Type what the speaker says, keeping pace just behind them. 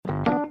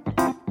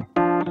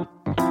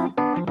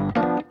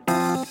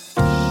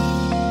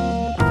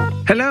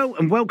Hello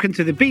and welcome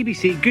to the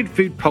BBC Good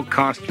Food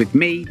Podcast with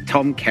me,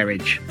 Tom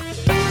Kerridge.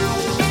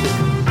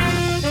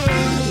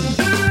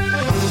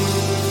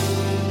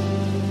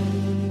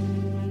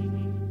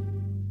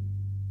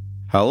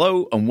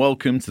 Hello and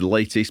welcome to the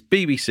latest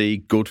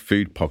BBC Good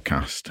Food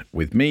Podcast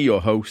with me,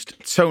 your host,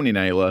 Tony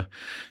Naylor,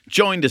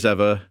 joined as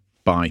ever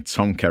by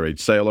Tom Kerridge.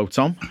 Say hello,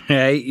 Tom.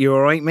 Hey, you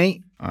all right,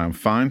 mate? I'm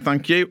fine,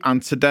 thank you.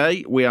 And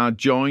today we are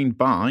joined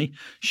by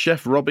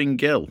Chef Robin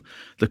Gill,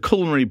 the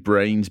culinary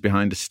brains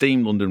behind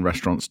esteemed London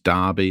restaurants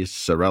Derby's,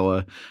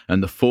 Sorella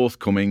and the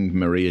forthcoming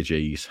Maria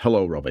G's.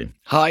 Hello, Robin.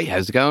 Hi,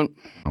 how's it going?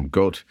 I'm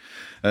good.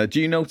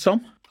 Do you know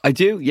Tom? I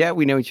do, yeah.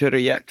 We know each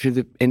other, through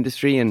the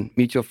industry and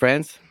mutual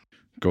friends.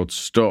 Good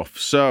stuff.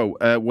 So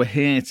we're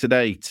here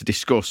today to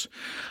discuss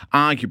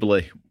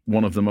arguably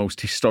one of the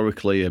most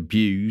historically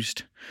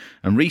abused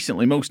and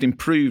recently most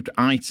improved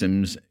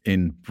items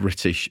in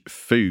British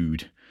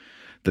food.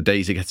 The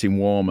days are getting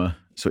warmer,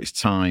 so it's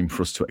time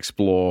for us to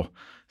explore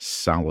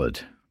salad.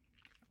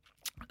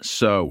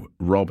 So,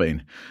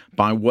 Robin,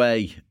 by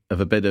way of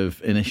a bit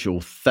of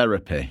initial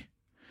therapy,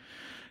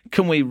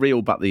 can we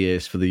reel back the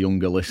years for the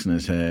younger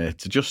listeners here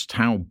to just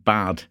how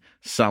bad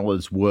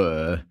salads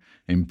were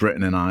in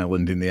Britain and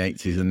Ireland in the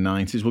 80s and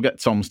 90s? We'll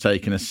get Tom's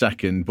take in a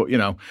second, but,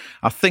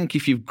 I think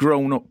if you've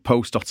grown up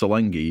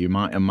post-Ottolenghi, you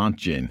might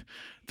imagine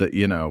that,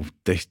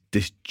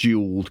 this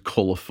jewelled,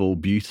 colourful,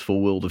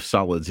 beautiful world of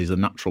salads is a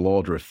natural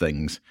order of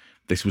things.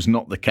 This was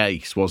not the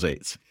case, was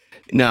it?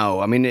 No,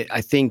 I mean,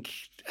 I think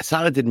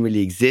salad didn't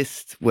really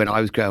exist when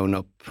I was growing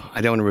up.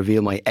 I don't want to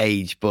reveal my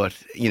age, but,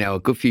 a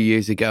good few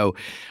years ago,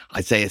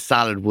 I'd say a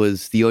salad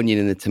was the onion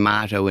and the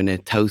tomato in a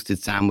toasted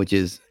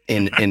sandwiches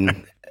in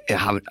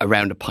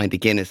around a pint of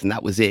Guinness, and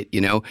that was it.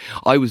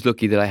 I was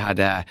lucky that I had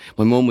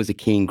my mum was a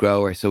keen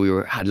grower, so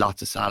we had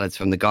lots of salads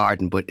from the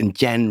garden, but in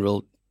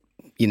general,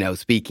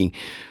 speaking,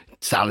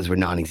 salads were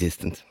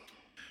non-existent.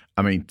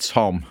 I mean,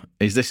 Tom,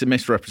 is this a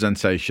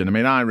misrepresentation? I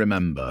mean, I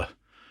remember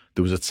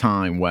there was a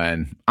time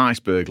when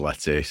iceberg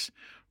lettuce,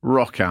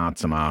 rock hard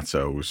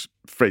tomatoes,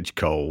 fridge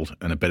cold,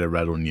 and a bit of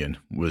red onion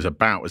was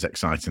about as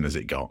exciting as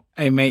it got.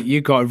 Hey, mate,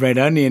 you got a red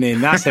onion in.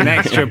 That's an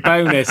extra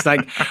bonus.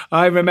 Like,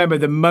 I remember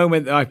the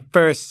moment that I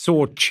first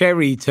saw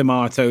cherry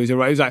tomatoes. It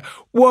was like,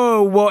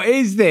 whoa, what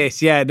is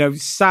this? Yeah, no,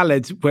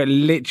 salads were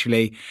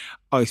literally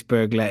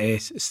iceberg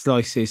lettuce,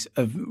 slices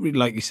of,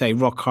 like you say,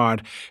 rock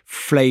hard,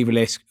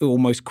 flavourless,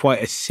 almost quite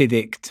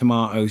acidic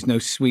tomatoes, no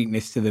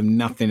sweetness to them,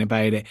 nothing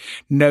about it,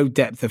 no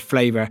depth of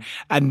flavour,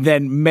 and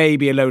then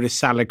maybe a load of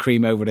salad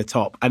cream over the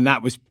top. And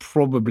that was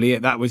probably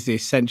it. That was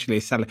essentially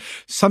a salad.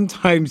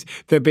 Sometimes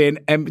there'd be an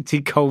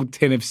empty cold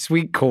tin of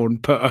sweet corn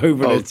put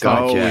over the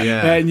top. God,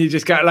 yeah. And you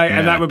just got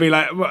and that would be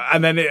like,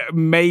 and then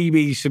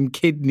maybe some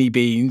kidney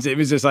beans. It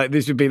was just like,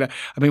 this would be like,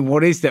 I mean,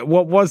 what is that?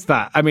 What was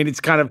that? I mean,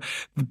 it's kind of,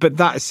 but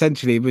that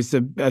essentially was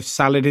a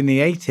salad in the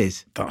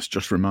 80s. That's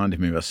just reminded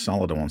me of a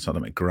salad I once had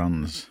at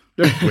McGrann's,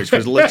 which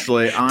was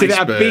literally iceberg. Did it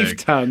have beef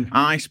tongue?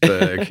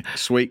 Iceberg,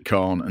 sweet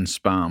corn and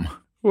Spam.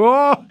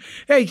 Whoa.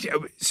 Hey,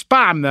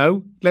 Spam,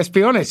 though, let's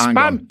be honest.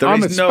 Spam,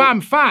 I'm a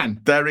Spam fan.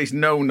 There is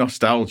no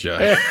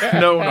nostalgia.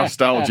 No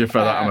nostalgia for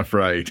that, I'm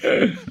afraid.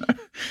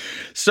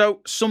 So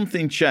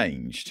something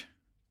changed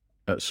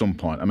at some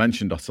point. I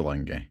mentioned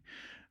Ottolenghi.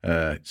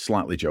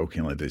 Slightly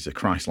jokingly, there's a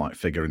Christ-like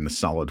figure in the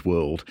salad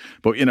world.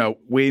 But,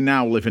 we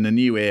now live in a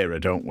new era,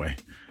 don't we,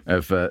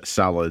 of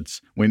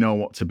salads. We know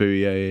what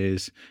tabbouleh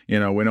is. We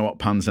know what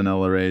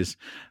panzanella is.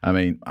 I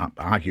mean,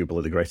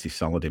 arguably the greatest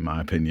salad in my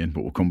opinion,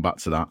 but we'll come back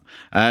to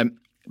that.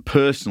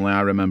 Personally,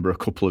 I remember a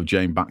couple of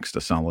Jane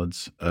Baxter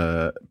salads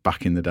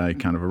back in the day,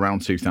 kind of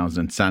around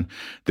 2010.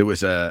 There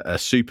was a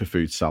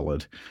superfood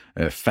salad,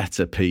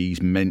 feta,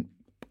 peas, mint,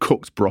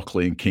 cooked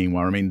broccoli and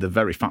quinoa. I mean, the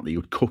very fact that you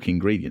would cook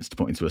ingredients to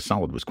put into a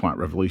salad was quite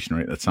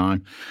revolutionary at the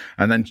time.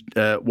 And then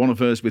one of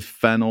hers with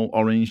fennel,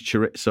 orange,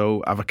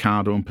 chorizo,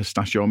 avocado and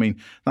pistachio. I mean,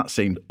 that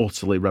seemed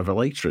utterly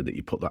revelatory that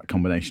you put that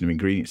combination of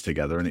ingredients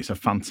together, and it's a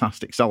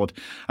fantastic salad.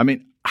 I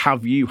mean,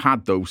 have you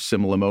had those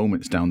similar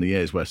moments down the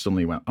years where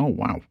suddenly you went, oh,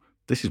 wow,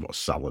 this is what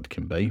salad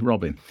can be,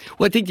 Robin?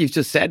 Well, I think you've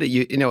just said it.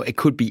 It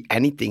could be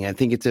anything. I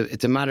think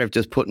it's a matter of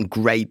just putting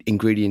great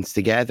ingredients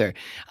together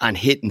and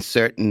hitting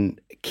certain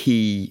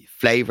key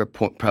flavour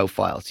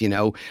profiles,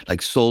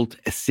 like salt,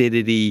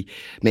 acidity,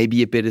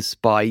 maybe a bit of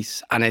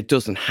spice. And it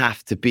doesn't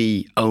have to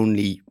be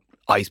only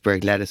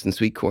iceberg lettuce and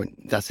sweet corn.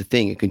 That's the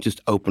thing. It can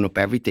just open up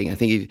everything. I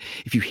think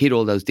if you hit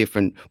all those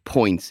different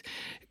points,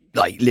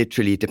 like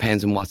literally it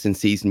depends on what's in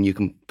season, you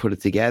can put it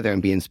together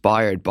and be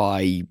inspired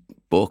by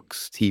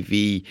books,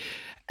 TV,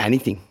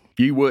 anything.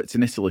 You worked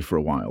in Italy for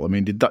a while. I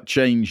mean, did that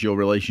change your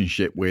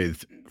relationship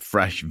with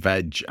fresh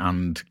veg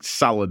and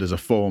salad as a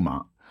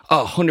format?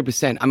 Oh,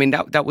 100%. I mean,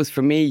 that was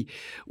for me,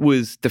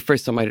 was the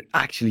first time I'd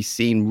actually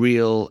seen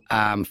real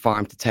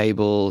farm to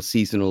table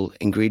seasonal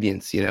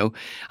ingredients, you know.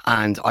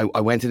 And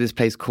I went to this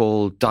place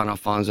called Don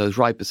Alfonso's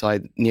right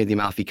beside near the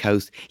Amalfi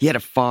Coast. He had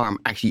a farm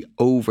actually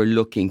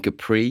overlooking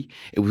Capri.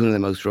 It was one of the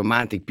most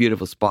romantic,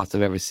 beautiful spots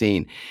I've ever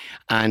seen.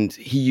 And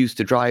he used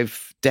to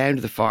drive down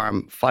to the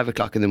farm 5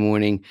 o'clock in the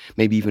morning,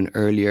 maybe even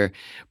earlier,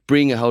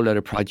 bring a whole lot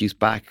of produce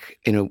back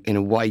in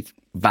a white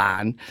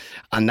van,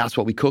 and that's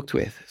what we cooked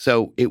with.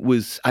 So it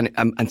was,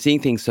 and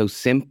seeing things so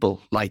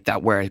simple like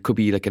that, where it could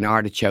be like an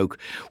artichoke,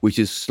 which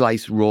is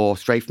sliced raw,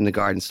 straight from the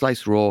garden,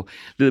 sliced raw, a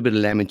little bit of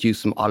lemon juice,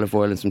 some olive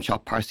oil and some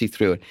chopped parsley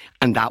through it,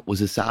 and that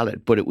was a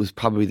salad. But it was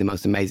probably the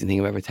most amazing thing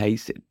I've ever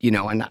tasted, you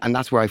know, and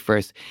that's where I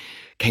first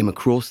came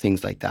across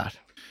things like that.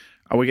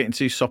 Are we getting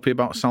too soppy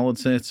about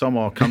salads here, Tom,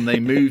 or can they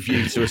move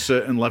you to a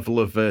certain level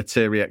of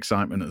teary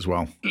excitement as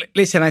well?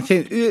 Listen, I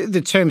think the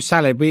term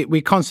salad,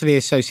 we constantly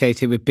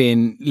associate it with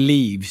being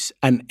leaves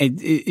and,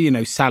 you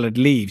know, salad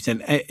leaves,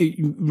 and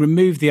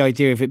remove the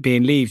idea of it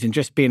being leaves and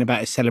just being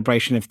about a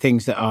celebration of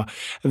things that are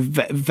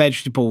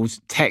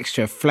vegetables,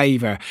 texture,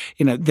 flavour.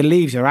 You know, the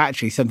leaves are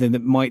actually something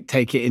that might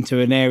take it into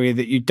an area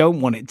that you don't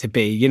want it to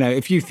be. You know,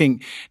 if you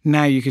think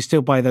now you can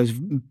still buy those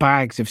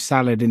bags of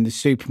salad in the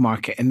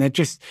supermarket and they're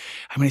just,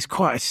 I mean, it's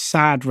quite a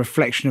sad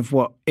reflection of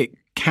what it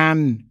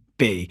can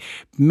be.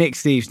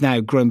 Mixed leaves now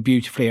grown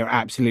beautifully are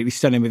absolutely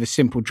stunning with a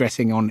simple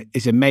dressing on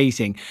is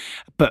amazing.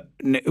 But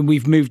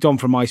we've moved on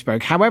from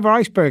iceberg. However,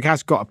 iceberg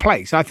has got a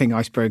place. I think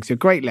icebergs are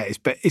great lettuce,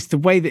 but it's the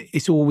way that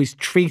it's always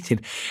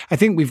treated. I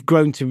think we've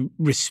grown to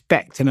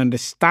respect and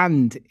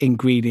understand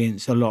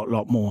ingredients a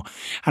lot more.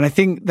 And I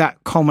think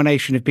that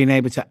culmination of being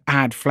able to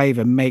add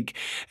flavour, make,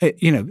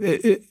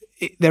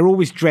 they're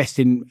always dressed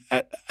in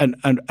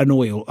an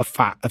oil, a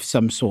fat of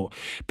some sort.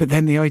 But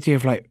then the idea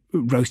of like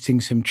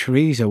roasting some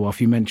chorizo off,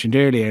 you mentioned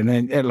earlier, and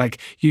then like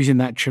using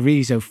that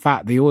chorizo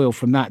fat, the oil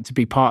from that to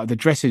be part of the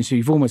dressing. So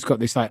you've almost got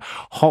this like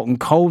hot and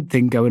cold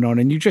thing going on,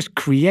 and you just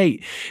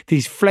create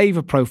these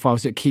flavour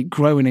profiles that keep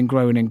growing and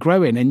growing and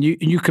growing. And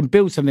you can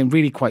build something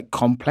really quite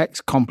complex,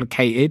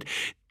 complicated,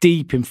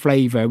 deep in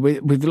flavour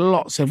with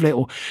lots of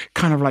little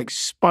kind of like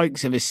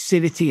spikes of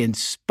acidity and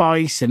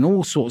spice and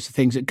all sorts of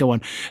things that go on.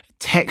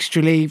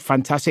 Texturally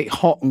fantastic,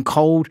 hot and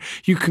cold.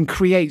 You can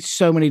create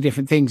so many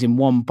different things in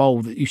one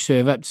bowl that you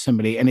serve up to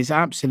somebody, and it's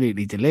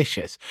absolutely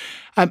delicious.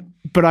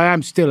 But I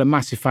am still a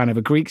massive fan of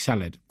a Greek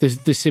salad.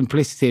 The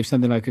simplicity of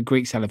something like a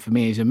Greek salad for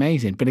me is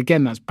amazing. But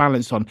again, that's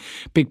balanced on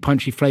big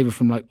punchy flavour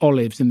from like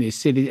olives and the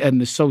acidity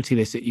and the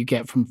saltiness that you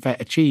get from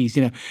feta cheese.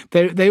 You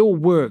know, they all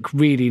work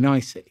really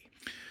nicely.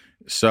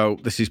 So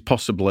this is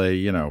possibly,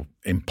 you know,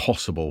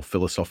 impossible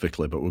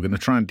philosophically, but we're going to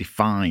try and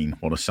define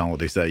what a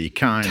salad is there. You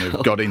kind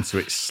of got into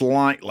it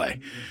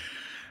slightly.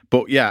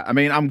 But yeah, I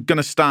mean, I'm going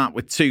to start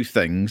with two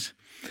things.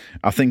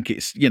 I think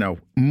it's, you know,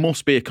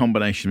 must be a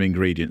combination of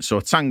ingredients. So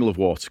a tangle of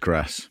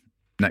watercress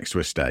next to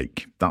a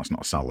steak, that's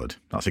not a salad.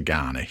 That's a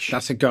garnish.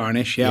 That's a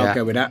garnish, yeah. I'll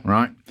go with that.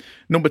 Right.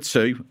 Number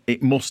two,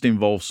 it must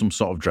involve some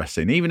sort of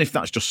dressing. Even if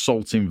that's just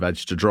salting veg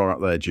to draw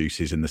out their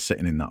juices and they're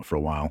sitting in that for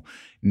a while,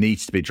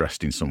 needs to be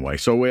dressed in some way.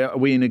 So are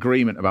we in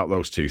agreement about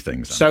those two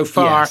things then? So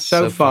far, yes,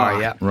 so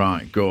far, yeah.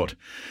 Right, good.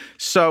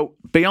 So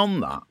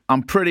beyond that,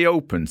 I'm pretty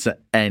open to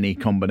any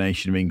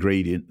combination of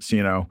ingredients,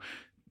 you know,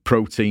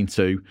 protein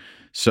too.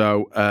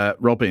 So,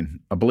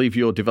 Robin, I believe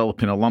you're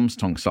developing a lamb's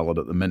tongue salad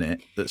at the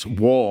minute that's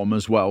warm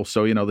as well.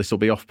 So, you know, this will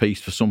be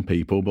off-piste for some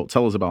people, but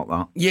tell us about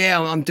that.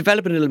 Yeah, I'm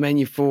developing a little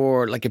menu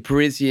for like a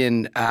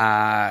Parisian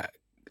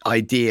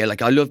idea.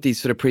 Like I love these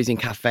sort of Parisian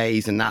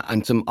cafes and that,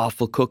 and some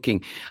awful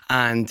cooking.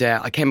 And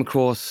I came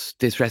across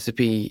this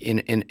recipe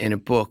in a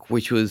book,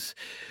 which was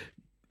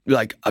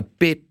like a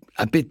bit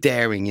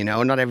daring, you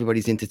know. Not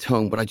everybody's into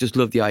tongue, but I just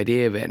love the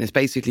idea of it. And it's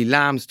basically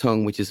lamb's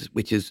tongue, which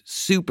is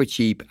super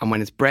cheap, and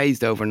when it's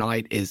braised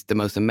overnight is the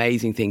most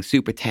amazing thing,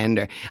 super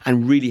tender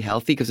and really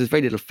healthy because there's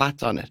very little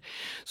fat on it.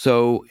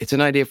 So it's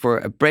an idea for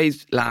a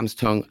braised lamb's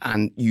tongue,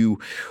 and you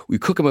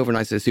cook them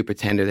overnight so they're super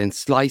tender, then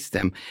slice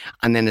them,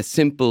 and then a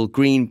simple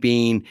green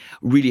bean,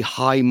 really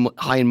high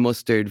in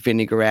mustard,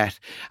 vinaigrette,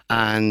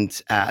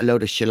 and a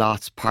load of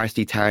shallots,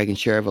 parsley, tarragon, and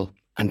chervil,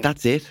 and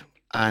that's it.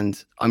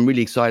 And I'm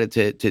really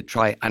excited to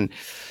try. And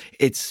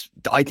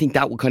I think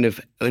that will kind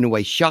of, in a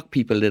way, shock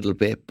people a little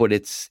bit. But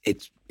it's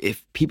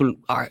if people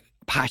are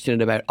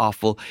passionate about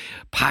offal,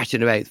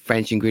 passionate about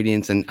French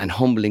ingredients and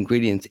humble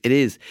ingredients,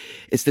 it's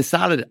the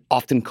salad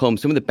often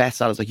comes, some of the best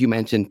salads, like you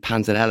mentioned,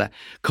 panzanella,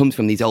 comes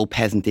from these old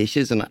peasant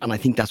dishes. And I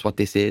think that's what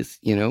this is,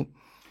 you know.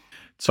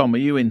 Tom, are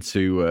you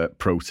into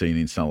protein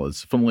in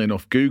salads? Funnily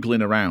enough,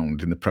 Googling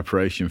around in the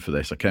preparation for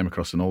this, I came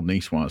across an old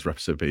Niçoise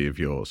recipe of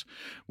yours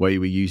where you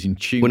were using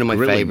tuna. One of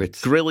my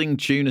favourites. Grilling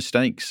tuna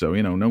steaks. So,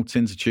 you know, no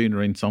tins of tuna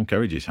in Tom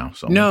Kerridge's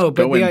house. No,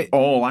 but going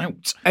all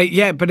out.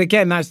 Yeah, but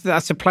again,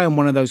 that's a play on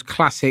one of those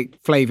classic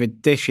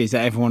flavoured dishes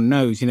that everyone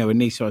knows. You know, a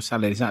Niçoise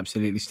salad is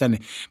absolutely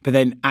stunning. But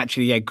then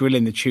actually, yeah,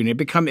 grilling the tuna,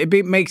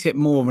 it makes it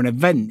more of an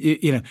event.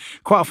 You know,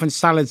 quite often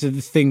salads are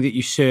the thing that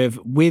you serve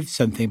with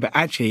something, but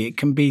actually it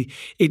can be,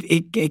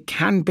 it it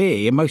can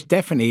be, and most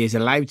definitely is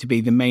allowed to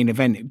be the main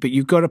event, but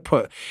you've got to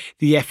put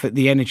the effort,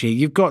 the energy,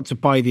 you've got to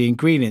buy the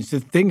ingredients. The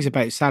things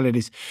about salad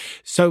is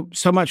so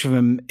much of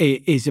them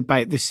is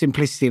about the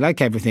simplicity,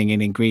 like everything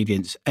in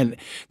ingredients, and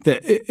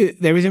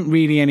there isn't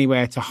really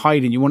anywhere to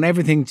hide it. You want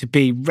everything to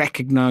be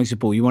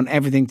recognizable. You want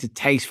everything to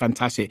taste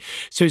fantastic.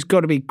 So it's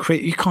got to be,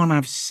 you can't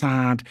have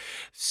sad,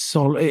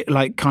 solid,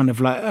 like kind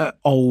of like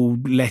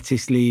old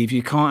lettuce leaves.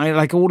 You can't,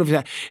 like all of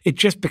that. It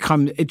just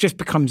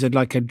becomes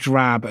like a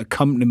drab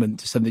accompaniment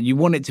to something. You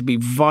want it to be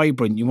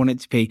vibrant. You want it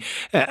to be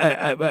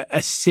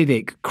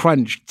acidic,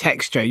 crunch,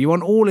 texture. You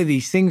want all of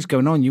these things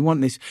going on. You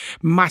want this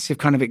massive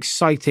kind of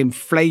exciting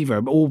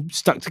flavour all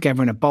stuck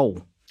together in a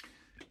bowl.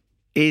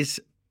 Is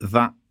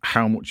that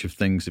how much of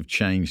things have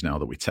changed now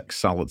that we take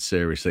salad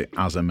seriously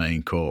as a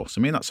main course?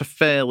 I mean, that's a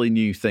fairly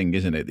new thing,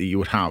 isn't it, that you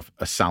would have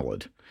a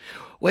salad?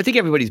 Well, I think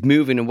everybody's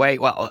moving away.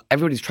 Well,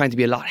 everybody's trying to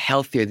be a lot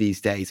healthier these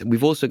days. And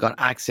we've also got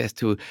access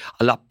to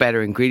a lot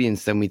better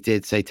ingredients than we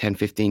did, say, 10,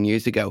 15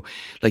 years ago.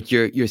 Like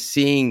you're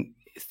seeing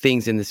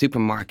things in the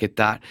supermarket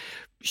that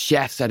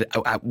chefs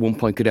at one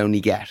point could only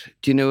get.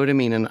 Do you know what I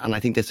mean? And I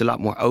think that's a lot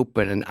more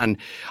open. And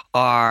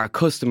our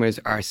customers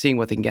are seeing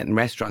what they can get in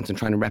restaurants and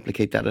trying to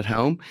replicate that at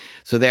home.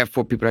 So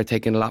therefore, people are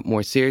taking it a lot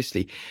more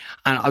seriously.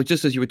 And I was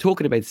just, as you were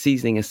talking about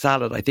seasoning a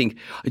salad, I think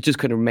it just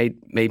kind of made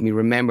me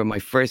remember my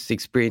first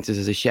experiences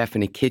as a chef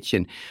in a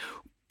kitchen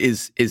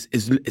is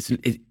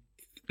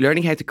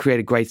learning how to create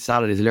a great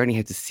salad is learning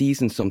how to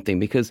season something,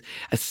 because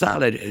a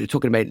salad,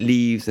 talking about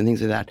leaves and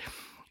things like that,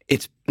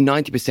 it's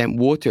 90%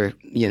 water,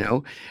 you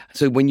know.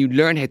 So when you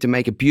learn how to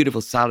make a beautiful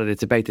salad,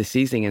 it's about the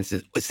seasoning.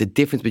 And it's the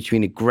difference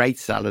between a great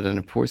salad and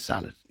a poor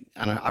salad.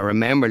 And I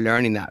remember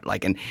learning that,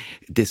 like, and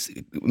this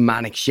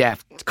manic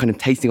chef kind of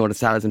tasting all the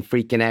salads and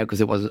freaking out because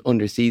it wasn't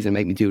under seasoned,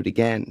 made me do it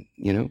again,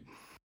 you know.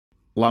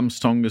 Lamb's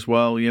tongue as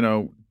well, you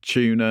know,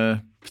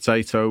 tuna,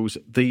 potatoes.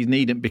 These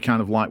needn't be kind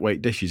of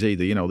lightweight dishes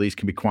either. You know, these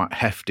can be quite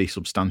hefty,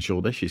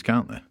 substantial dishes,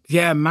 can't they?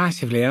 Yeah,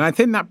 massively. And I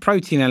think that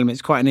protein element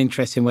is quite an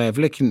interesting way of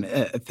looking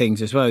at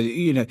things as well.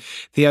 You know,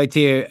 the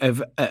idea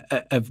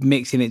of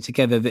mixing it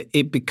together, that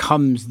it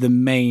becomes the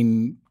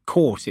main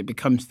course, it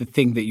becomes the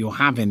thing that you're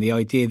having. The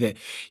idea that,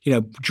 you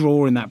know,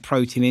 drawing that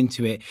protein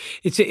into it,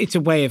 it's a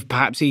way of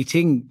perhaps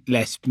eating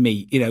less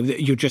meat. You know,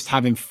 that you're just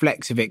having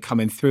flecks of it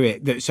coming through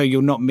it, so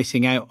you're not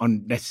missing out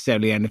on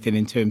necessarily anything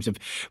in terms of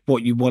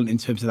what you want in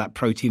terms of that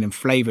protein and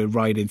flavour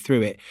riding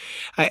through it.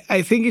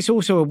 I think it's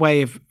also a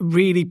way of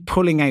really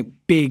pulling out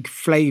big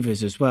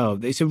flavours as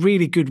well. It's a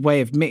really good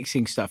way of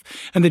mixing stuff,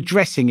 and the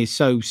dressing is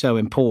so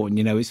important.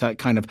 You know, it's like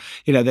kind of,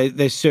 you know,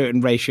 there's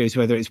certain ratios,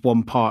 whether it's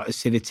 1 part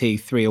acidity,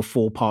 3 or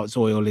 4 parts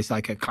oil is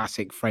like a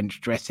classic French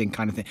dressing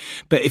kind of thing.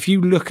 But if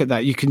you look at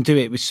that, you can do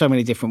it with so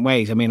many different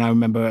ways. I mean, I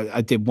remember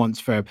I did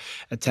once for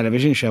a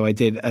television show, I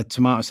did a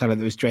tomato salad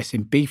that was dressed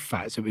in beef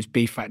fat. So it was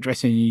beef fat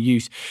dressing. You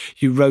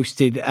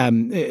roasted,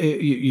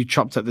 you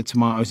chopped up the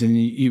tomatoes,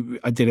 and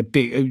I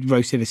did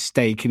roasted a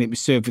steak, and it was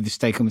served with the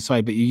steak on the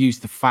side, but you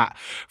used the fat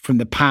from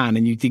the pan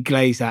and you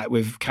deglaze that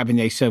with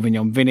Cabernet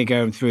Sauvignon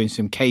vinegar and threw in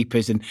some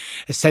capers, and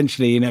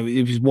essentially, you know,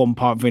 it was 1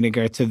 part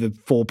vinegar to the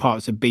 4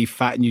 parts of beef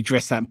fat, and you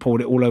dress that and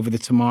poured it all over the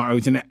tomatoes.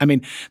 And I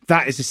mean,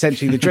 that is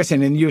essentially the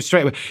dressing, and you're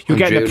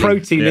getting the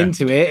protein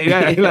into it.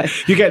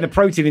 You're getting the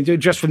protein into it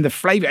just from the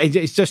flavour.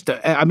 It's just,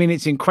 I mean,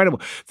 it's incredible.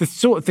 The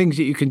sort of things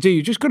that you can do,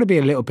 you just got to be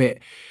a little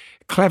bit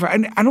clever.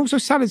 And also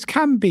salads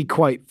can be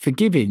quite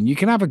forgiving. You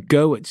can have a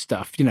go at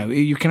stuff, you know,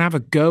 you can have a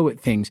go at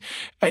things.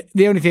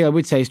 The only thing I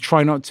would say is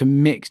try not to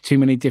mix too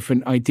many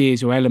different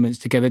ideas or elements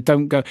together.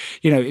 Don't go,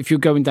 you know, if you're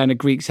going down a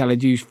Greek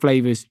salad, use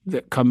flavours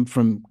that come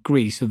from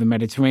Greece or the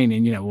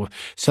Mediterranean, you know, or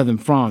southern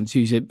France,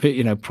 use it,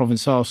 you know,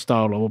 Provençal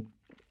style, or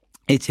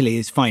Italy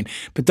is fine,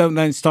 but don't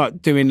then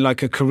start doing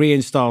like a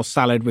Korean style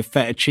salad with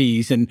feta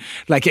cheese and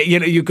like, you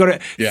know, you've got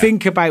to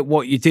think about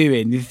what you're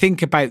doing. You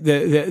think about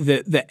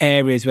the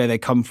areas where they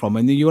come from,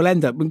 and you'll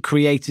end up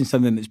creating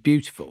something that's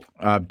beautiful.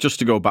 Just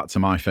to go back to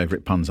my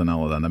favourite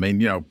panzanella then, I mean,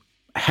 you know,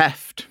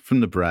 heft from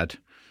the bread,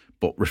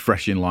 but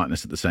refreshing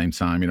lightness at the same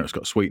time. You know, it's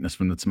got sweetness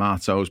from the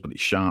tomatoes, but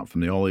it's sharp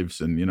from the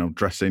olives, and, you know,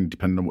 dressing,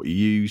 depending on what you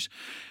use.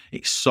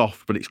 It's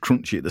soft, but it's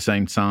crunchy at the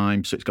same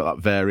time. So it's got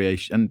that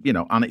variation, and, you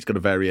know, and it's got a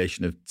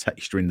variation of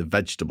texture in the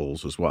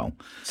vegetables as well.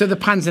 So the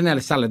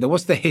panzanella salad,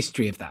 what's the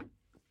history of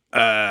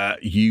that?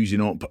 Using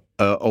up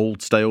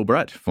old stale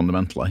bread,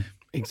 fundamentally.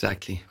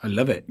 Exactly. I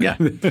love it. Yeah.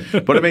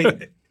 But I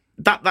mean,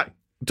 that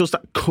does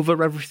that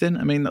cover everything?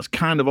 I mean, that's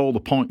kind of all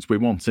the points we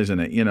want, isn't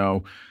it? You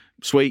know,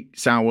 sweet,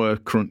 sour,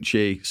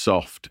 crunchy,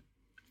 soft,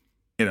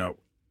 you know.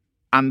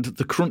 And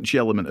the crunchy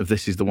element of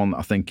this is the one that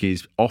I think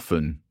is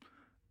often,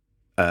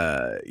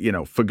 you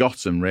know,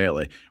 forgotten,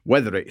 really,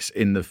 whether it's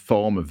in the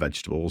form of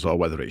vegetables or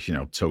whether it's, you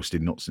know,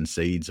 toasted nuts and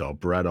seeds or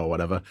bread or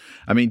whatever.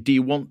 I mean, do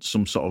you want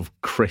some sort of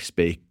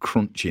crispy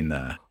crunch in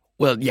there?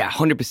 Well, yeah,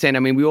 100%. I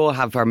mean, we all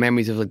have our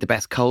memories of like the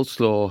best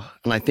coleslaw.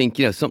 And I think,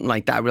 you know, something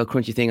like that, real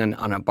crunchy thing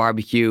on a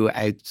barbecue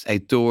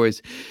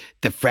outdoors,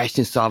 the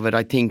freshness of it,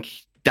 I think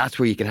that's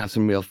where you can have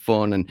some real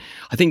fun. And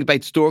I think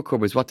about store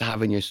cupboards, what to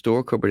have in your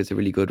store cupboard is a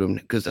really good one,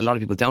 because a lot of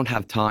people don't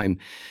have time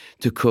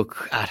to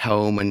cook at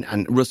home,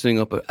 and rustling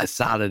up a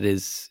salad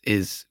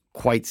is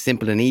quite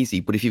simple and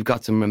easy. But if you've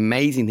got some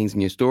amazing things in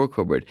your store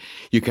cupboard,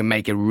 you can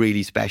make it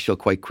really special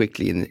quite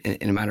quickly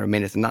in a matter of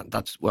minutes. And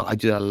that's I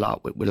do that a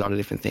lot with a lot of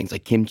different things,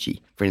 like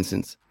kimchi, for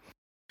instance.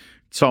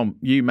 Tom,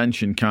 you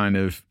mentioned kind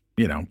of,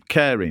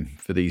 caring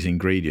for these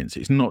ingredients.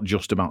 It's not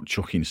just about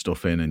chucking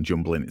stuff in and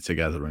jumbling it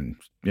together and,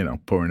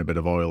 pouring a bit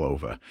of oil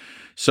over.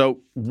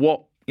 So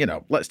what,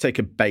 let's take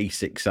a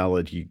basic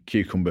salad,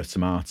 cucumber,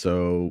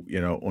 tomato,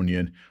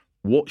 onion.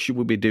 What should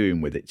we be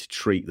doing with it to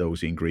treat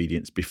those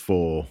ingredients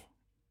before,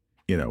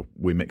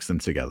 we mix them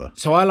together?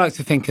 So I like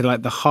to think of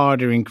like the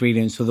harder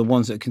ingredients, or the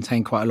ones that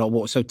contain quite a lot of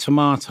water. So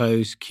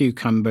tomatoes,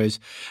 cucumbers,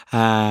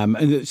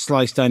 and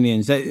sliced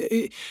onions.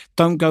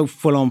 Don't go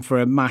full on for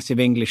a massive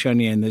English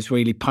onion that's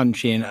really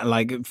punchy and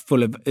like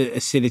full of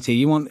acidity.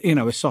 You want,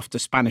 a softer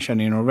Spanish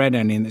onion or red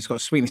onion that's got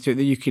sweetness to it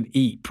that you can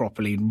eat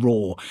properly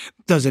raw.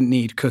 Doesn't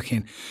need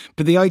cooking.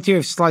 But the idea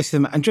of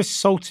slicing them and just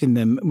salting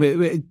them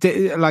with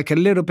like a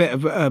little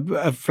bit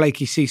of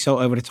flaky sea salt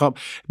over the top,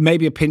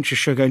 maybe a pinch of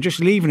sugar, and just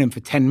leaving them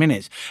for 10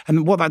 minutes.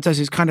 And what that does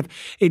is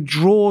it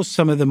draws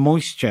some of the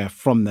moisture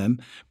from them,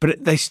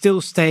 but they still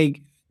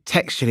stay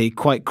texturally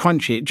quite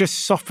crunchy. It just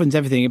softens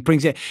everything. It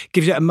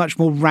gives it a much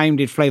more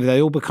rounded flavour.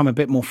 They all become a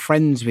bit more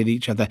friends with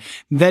each other.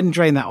 Then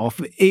drain that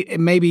off. It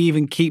maybe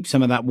even keep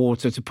some of that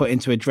water to put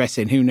into a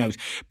dressing. Who knows?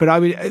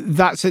 But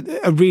that's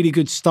a really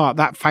good start.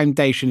 That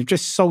foundation of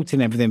just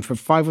salting everything for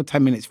 5 or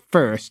 10 minutes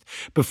first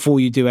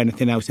before you do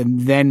anything else,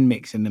 and then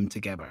mixing them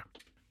together.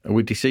 Are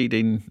we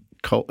deciding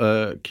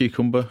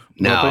cucumber?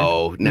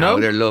 No,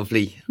 they're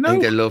lovely. No. I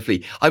think they're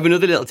lovely. I have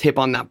another little tip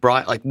on that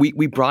brine. Like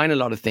we brine a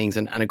lot of things,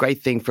 and a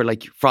great thing for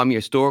from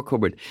your store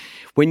cupboard.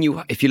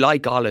 If you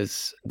like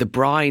olives, the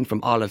brine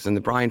from olives and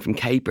the brine from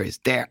capers,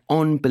 they're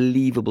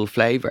unbelievable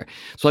flavour.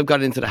 So I've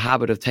got into the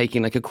habit of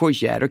taking like a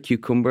courgette or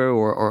cucumber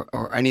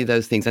or any of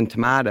those things, and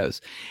tomatoes,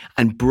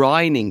 and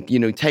brining,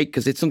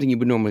 because it's something you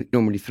would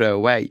normally throw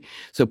away.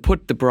 So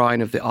put the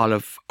brine of the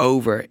olive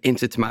over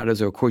into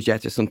tomatoes or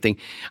courgette or something,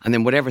 and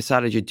then whatever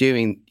salad you're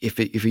doing, if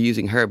you're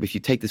using herb, if you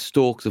take the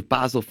stalks of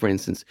basil, for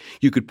instance,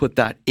 you could put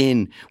that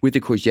in with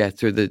the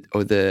courgettes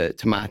or the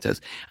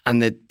tomatoes,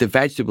 and the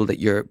vegetable that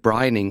you're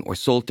brining or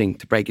salting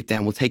to break it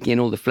down will take in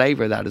all the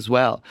flavour of that as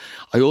well.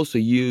 I also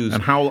use...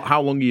 And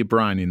how long are you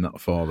brining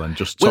that for then?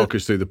 Just talk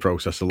us through the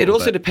process a little bit. It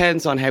also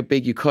depends on how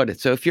big you cut it.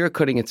 So if you're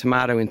cutting a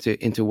tomato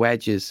into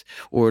wedges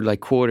or like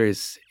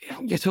quarters,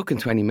 you're talking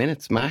 20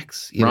 minutes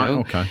max, Right, know.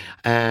 Okay.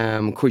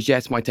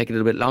 Courgettes might take a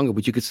little bit longer,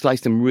 but you could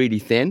slice them really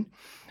thin.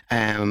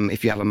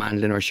 If you have a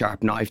mandolin or a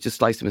sharp knife, just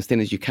slice them as thin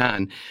as you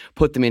can,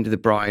 put them into the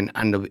brine,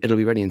 and it'll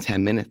be ready in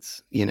 10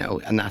 minutes,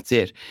 and that's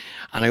it.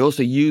 And I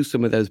also use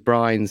some of those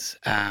brines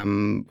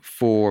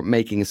for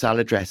making a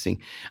salad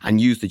dressing, and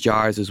use the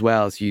jars as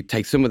well. So you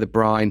take some of the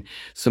brine,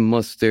 some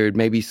mustard,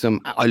 maybe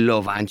I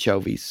love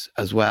anchovies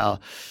as well,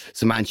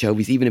 some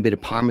anchovies, even a bit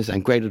of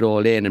Parmesan, grate it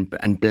all in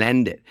and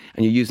blend it.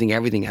 And you're using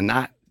everything. And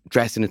that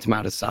dressing a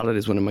tomato salad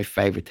is one of my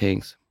favourite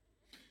things.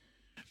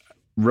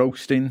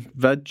 Roasting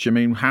veg, I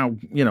mean, how,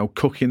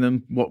 cooking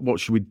them, what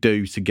should we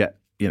do to get,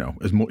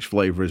 as much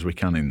flavour as we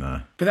can in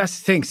there? But that's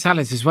the thing,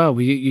 salads as well.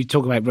 You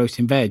talk about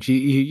roasting veg.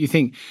 You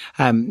think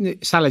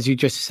salads, you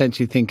just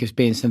essentially think as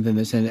being something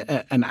that's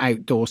an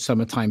outdoor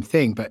summertime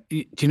thing. But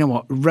do you know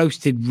what?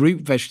 Roasted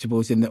root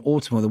vegetables in the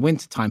autumn or the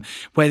winter time,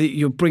 where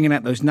you're bringing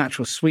out those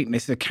natural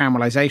sweetness, the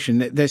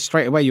caramelization, there's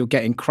straight away you're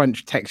getting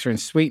crunch, texture and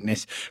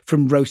sweetness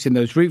from roasting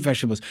those root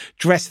vegetables.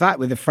 Dress that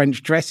with a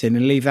French dressing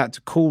and leave that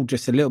to cool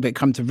just a little bit,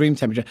 come to room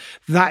temperature.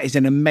 That is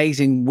an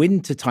amazing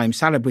wintertime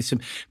salad with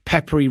some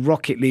peppery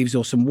rocket leaves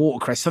or some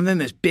watercress, something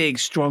that's big,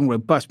 strong,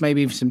 robust,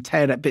 maybe even some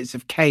teared up bits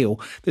of kale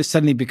that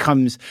suddenly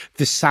becomes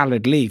the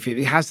salad leaf.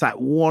 It has that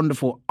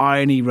wonderful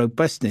irony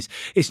robustness.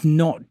 It's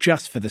not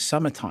just for the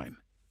summertime.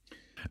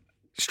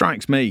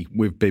 Strikes me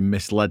we've been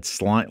misled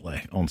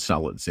slightly on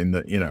salads in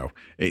that,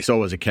 it's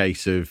always a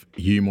case of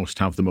you must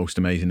have the most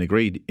amazing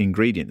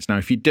ingredients. Now,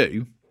 if you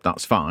do,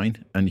 that's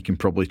fine, and you can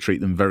probably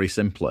treat them very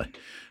simply.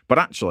 But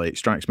actually, it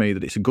strikes me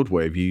that it's a good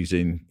way of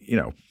using,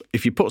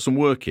 if you put some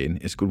work in,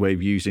 it's a good way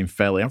of using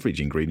fairly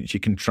average ingredients. You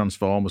can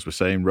transform, as we're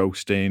saying,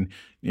 roasting,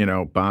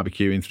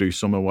 barbecuing through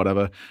summer,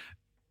 whatever.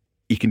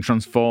 You can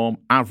transform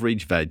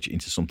average veg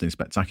into something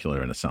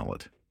spectacular in a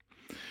salad.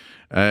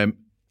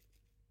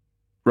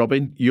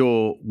 Robin,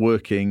 you're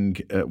working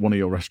at one of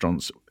your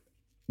restaurants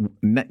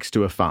next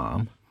to a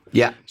farm.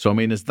 Yeah. So, I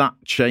mean, has that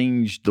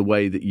changed the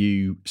way that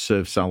you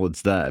serve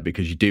salads there?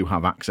 Because you do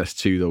have access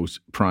to those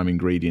prime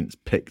ingredients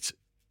picked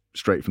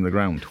straight from the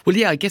ground. Well,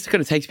 yeah, I guess it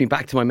kind of takes me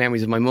back to my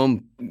memories of my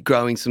mum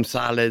growing some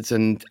salads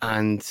and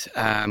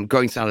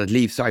growing salad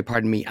leaves,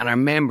 and I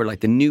remember like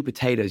the new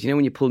potatoes,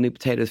 when you pull new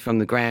potatoes from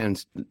the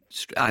ground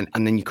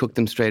and then you cook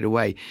them straight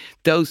away.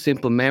 Those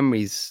simple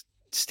memories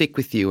stick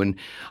with you.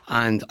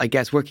 And I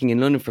guess working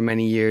in London for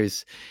many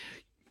years,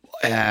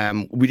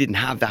 we didn't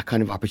have that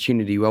kind of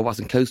opportunity. I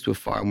wasn't close to a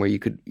farm where you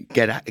could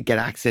get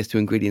access to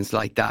ingredients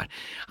like that.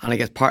 And I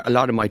guess a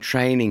lot of my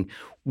training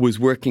was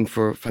working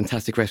for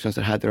fantastic restaurants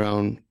that had their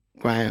own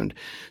ground.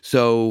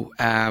 So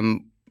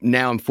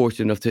now I'm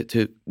fortunate enough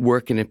to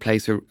work in a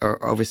place or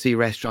oversee a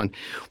restaurant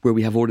where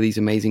we have all of these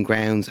amazing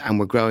grounds, and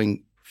we're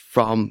growing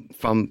from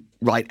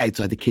right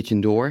outside the kitchen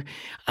door.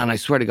 And I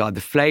swear to God,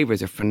 the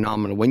flavours are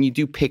phenomenal. When you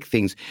do pick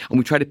things, and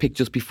we try to pick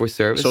just before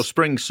service. So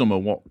spring, summer,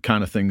 what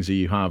kind of things are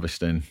you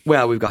harvesting?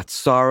 Well, we've got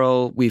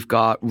sorrel, we've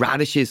got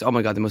radishes. Oh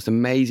my God, the most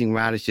amazing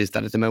radishes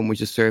that at the moment we're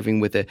just serving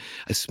with a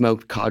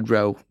smoked cod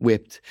roe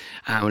whipped,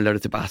 a load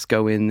of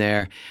Tabasco in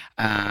there.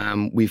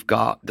 We've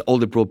got all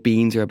the broad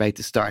beans are about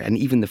to start, and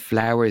even the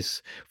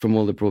flowers from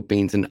all the broad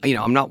beans. And, you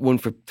know, I'm not one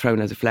for throwing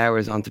loads of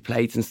flowers onto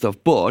plates and stuff,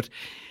 but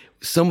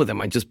some of them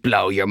I just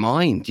blow your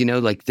mind, you know,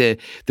 like the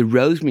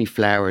rosemary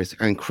flowers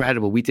are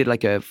incredible. We did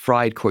like a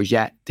fried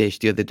courgette dish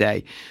the other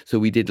day. So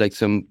we did like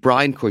some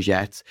brine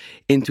courgettes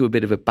into a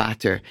bit of a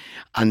batter,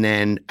 and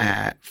then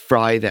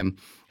fry them,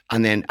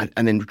 and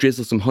then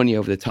drizzle some honey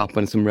over the top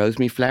and some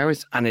rosemary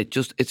flowers, and it's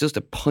just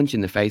a punch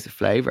in the face of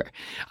flavour.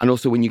 And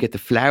also when you get the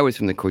flowers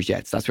from the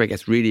courgettes, that's where it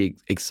gets really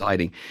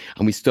exciting.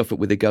 And we stuff it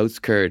with a goat's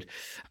curd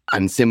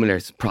and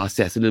similar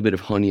process, a little bit of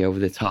honey over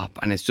the top,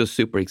 and it's just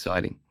super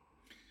exciting.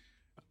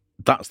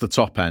 That's the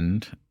top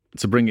end.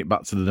 To bring it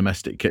back to the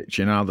domestic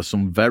kitchen, are there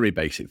some very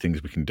basic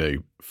things we can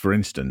do? For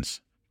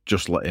instance,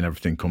 just letting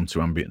everything come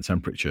to ambient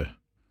temperature.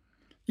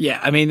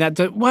 Yeah, I mean, I'd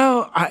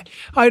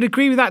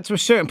agree with that to a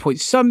certain point.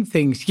 Some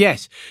things,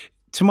 yes.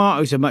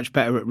 Tomatoes are much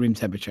better at room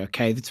temperature,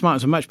 okay? The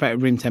tomatoes are much better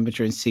at room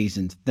temperature and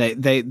seasoned.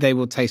 They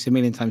will taste a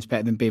million times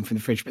better than being from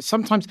the fridge. But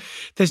sometimes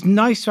there's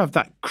nice to have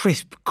that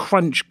crisp,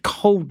 crunch,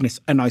 coldness,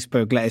 an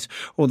iceberg lettuce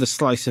or the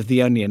slice of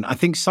the onion. I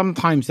think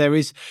sometimes there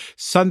is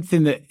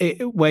something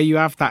where you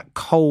have that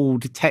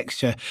cold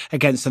texture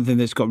against something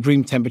that's got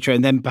room temperature,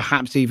 and then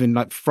perhaps even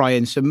like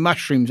frying some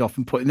mushrooms off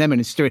and putting them in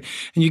and stirring.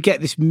 And you get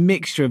this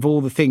mixture of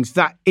all the things.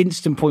 That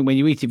instant point when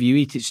you eat it, if you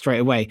eat it straight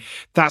away,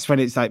 that's when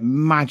it's like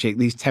magic,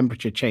 these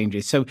temperature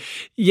changes. So,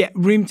 yeah,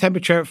 room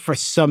temperature for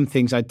some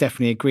things I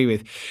definitely agree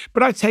with.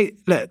 But I'd say,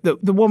 look,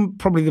 the one,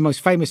 probably the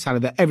most famous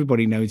salad that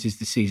everybody knows is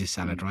the Caesar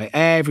salad, right?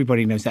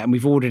 Everybody knows that. And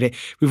we've ordered it.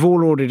 We've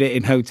all ordered it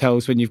in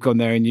hotels when you've gone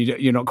there and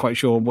you're not quite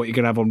sure what you're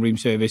going to have on room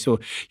service, or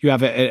you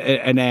have it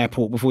at an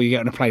airport before you get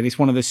on a plane. It's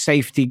one of the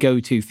safety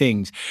go-to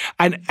things.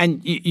 And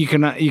you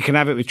can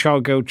have it with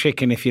charred grilled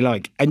chicken if you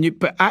like.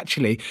 But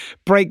actually,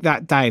 break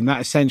that down. That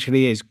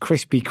essentially is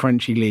crispy,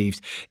 crunchy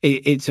leaves.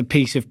 It's a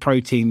piece of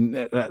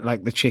protein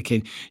like the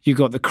chicken. You've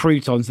got the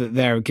croutons that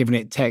they're giving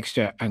it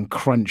texture and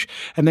crunch.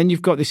 And then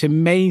you've got this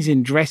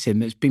amazing dressing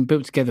that's been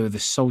built together with the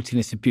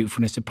saltiness and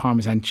beautifulness of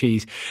Parmesan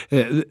cheese,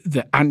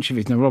 the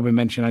anchovies. Now, Robin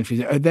mentioned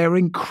anchovies. They're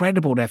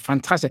incredible. They're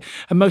fantastic.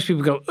 And most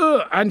people go,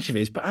 oh,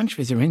 anchovies. But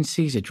anchovies are in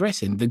Caesar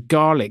dressing. The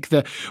garlic,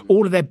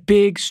 all of their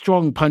big,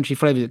 strong, punchy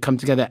flavors that come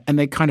together. And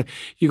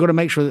you've got to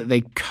make sure that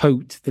they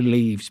coat the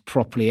leaves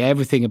properly.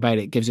 Everything about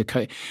it gives a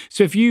coat.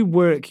 So if you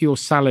work your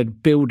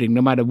salad building,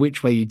 no matter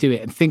which way you do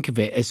it, and think of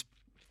it as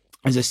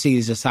a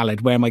Caesar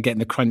salad, where am I getting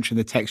the crunch and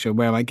the texture?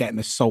 Where am I getting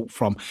the salt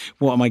from?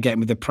 What am I getting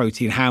with the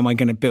protein? How am I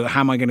going to build? How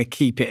am I going to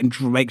keep it and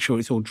make sure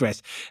it's all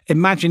dressed?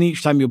 Imagine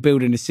each time you're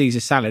building a Caesar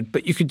salad,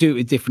 but you could do it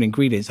with different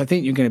ingredients. I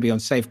think you're going to be on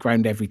safe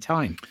ground every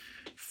time.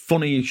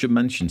 Funny you should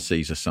mention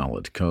Caesar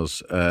salad,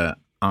 because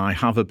I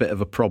have a bit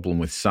of a problem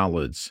with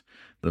salads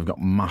that have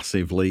got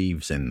massive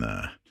leaves in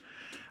there.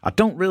 I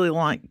don't really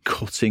like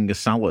cutting a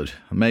salad.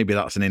 Maybe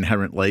that's an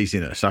inherent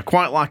laziness. I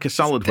quite like a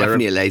salad where...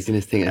 Definitely a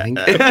laziness thing, I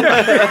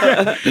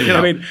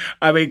think.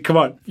 I mean, come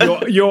on.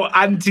 You're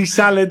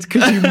anti-salad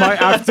because you might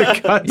have to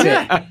cut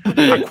it.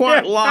 I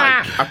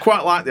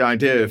quite like the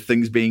idea of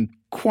things being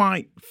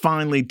quite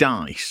finely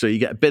diced, so you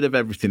get a bit of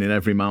everything in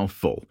every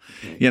mouthful,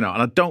 and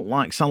I don't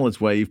like salads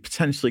where you're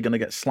potentially going to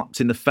get slapped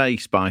in the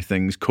face by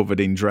things covered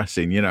in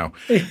dressing, and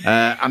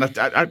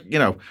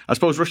I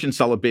suppose Russian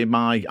salad being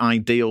my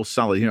ideal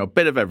salad, a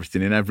bit of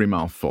everything in every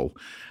mouthful.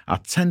 I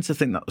tend to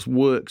think that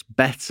works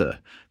better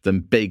than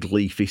big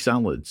leafy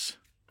salads.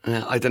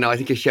 I don't know. I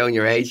think you're showing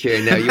your age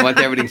here now. You want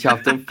everything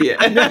chopped up for you.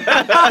 Quite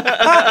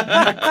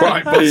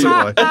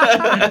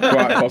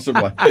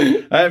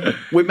possibly.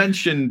 We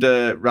mentioned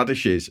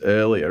radishes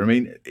earlier. I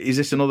mean, is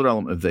this another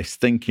element of this,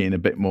 thinking a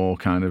bit more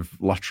kind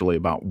of laterally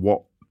about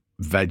what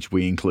veg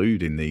we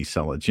include in these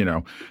salads?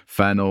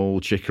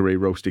 Fennel, chicory,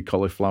 roasted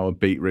cauliflower,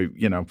 beetroot.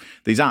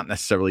 These aren't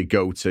necessarily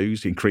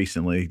go-tos.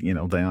 Increasingly,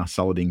 they are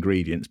salad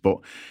ingredients, but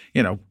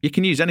you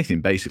can use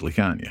anything basically,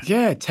 can't you?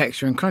 Yeah,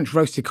 texture and crunch.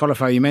 Roasted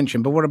cauliflower you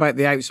mentioned, but what about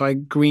the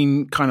outside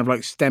green kind of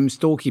like stem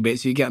stalky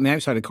bits you get on the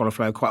outside of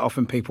cauliflower? Quite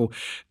often people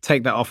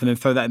take that off and then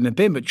throw that in the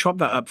bin, but chop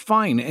that up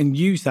fine and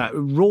use that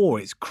raw.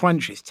 It's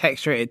crunch, it's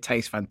texture, it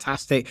tastes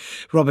fantastic.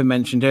 Robin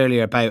mentioned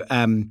earlier about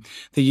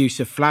the use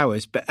of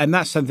flowers, and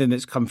that's something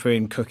that's come through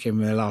in cooking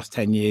in the last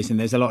 10 years, and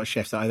there's a lot of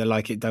chefs that either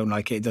like it, don't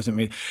like it, it doesn't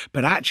really.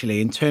 But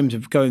actually, in terms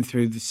of going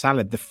through the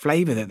salad, the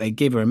flavour that they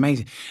give are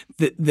amazing.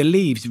 The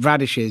leaves,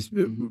 radishes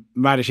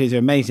are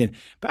amazing.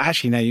 But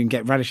actually, now you can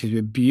get radishes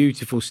with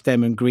beautiful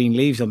stem and green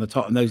leaves on the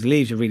top, and those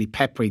leaves are really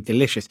peppery,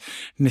 delicious.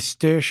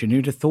 Nasturtium,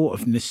 who'd have thought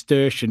of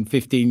nasturtium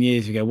 15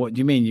 years ago? What do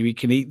you mean? You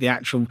can eat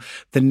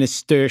the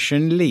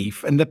nasturtium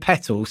leaf and the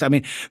petals. I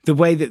mean, the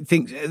way that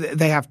things,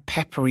 they have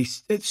peppery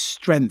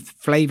strength,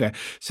 flavour.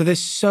 So there's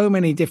so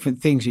many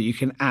different things that you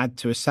can add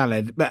to a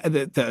salad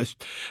that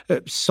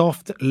are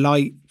soft,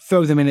 light,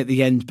 throw them in at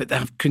the end, but they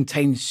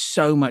contain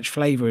so much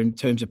flavour in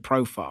terms of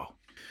profile.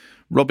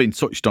 Robin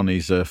touched on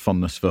his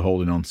fondness for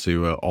holding on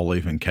to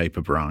olive and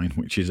caper brine,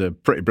 which is a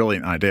pretty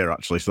brilliant idea,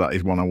 actually. So that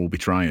is one I will be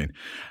trying.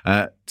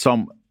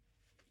 Tom,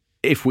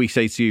 if we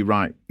say to you,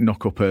 right,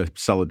 knock up a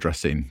salad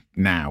dressing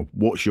now,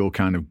 what's your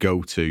kind of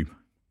go-to?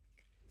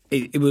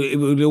 It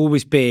will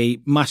always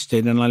be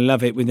mustard, and I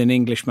love it with an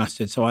English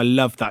mustard. So I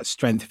love that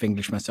strength of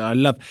English mustard. I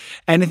love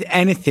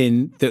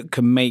anything that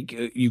can make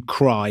you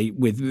cry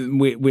with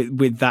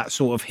that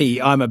sort of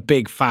heat. I'm a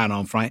big fan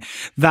of, right?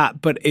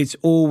 That, but it's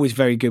always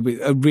very good with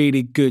a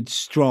really good,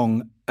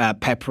 strong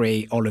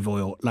peppery olive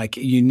oil. Like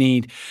you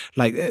need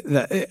like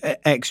the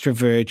extra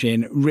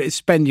virgin.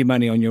 Spend your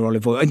money on your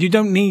olive oil, and you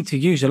don't need to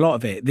use a lot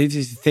of it. This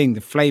is the thing.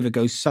 The flavour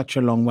goes such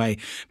a long way.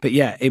 But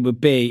yeah, it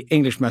would be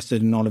English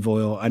mustard and olive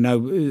oil. I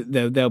know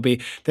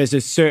there's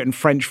a certain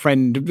French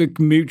friend,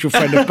 mutual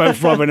friend of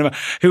both Robin and I,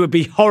 who would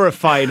be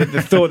horrified at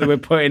the thought that we're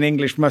putting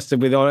English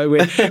mustard with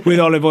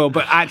olive oil.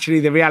 But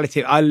actually, the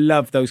reality, I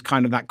love those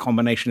that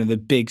combination of the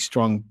big,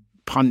 strong,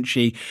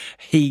 punchy,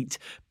 heat,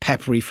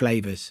 peppery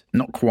flavours.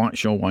 Not quite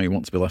sure why you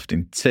want to be left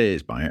in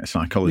tears by it. A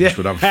psychologist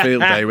would have a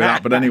field day with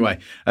that. But anyway,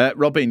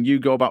 Robin, you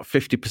go about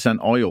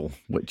 50% oil,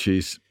 which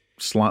is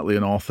slightly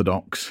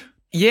unorthodox.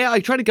 Yeah, I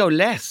try to go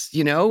less,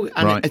 and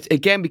right. it's,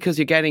 again, because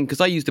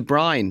I use the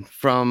brine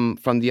from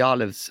the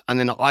olives, and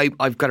then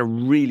I've got a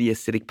really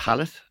acidic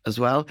palate as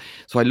well.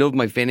 So I love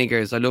my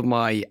vinegars. I love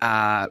my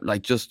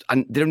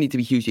and they don't need to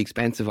be hugely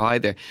expensive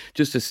either.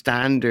 Just a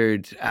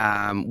standard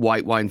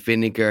white wine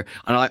vinegar,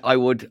 and I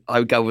would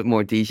go with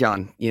more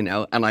Dijon,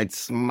 and I'd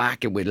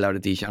smack it with a load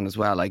of Dijon as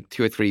well, like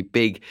 2 or 3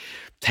 big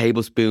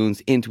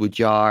tablespoons into a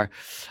jar,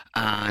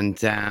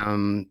 and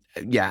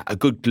a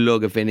good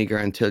glug of vinegar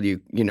until you're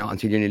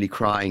nearly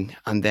crying,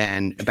 and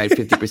then about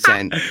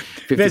 50%.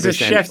 There's a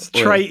chef's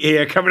trait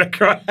here coming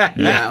across.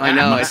 Yeah, I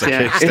know.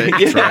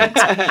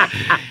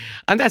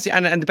 And that's it.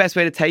 And the best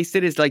way to taste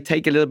it is like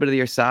take a little bit of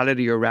your salad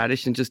or your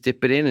radish and just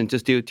dip it in and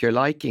just do it to your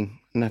liking.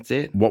 And that's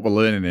it. What we're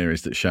learning here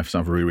is that chefs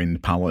have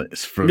ruined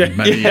palates from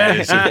many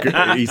years of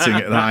eating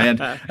at the high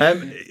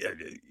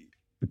end.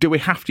 Do we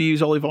have to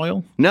use olive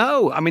oil?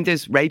 No. I mean,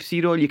 there's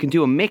rapeseed oil. You can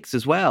do a mix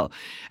as well.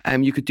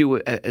 You could do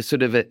a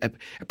sort of a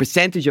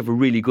percentage of a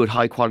really good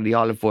high-quality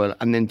olive oil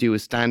and then do a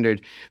standard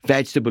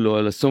vegetable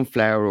oil, a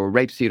sunflower or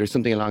rapeseed or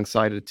something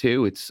alongside it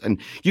too. And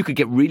you could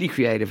get really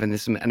creative, and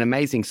there's an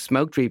amazing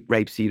smoked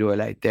rapeseed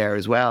oil out there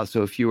as well.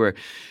 So if you were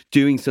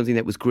doing something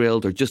that was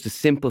grilled or just a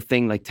simple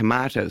thing like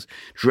tomatoes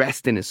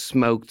dressed in a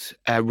smoked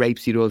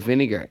rapeseed oil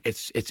vinegar,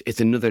 it's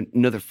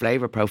another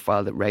flavour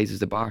profile that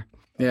raises the bar.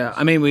 Yeah,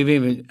 I mean, we've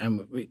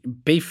even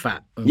beef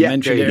fat. We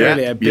mentioned it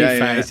earlier. Beef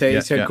fat.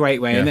 It's a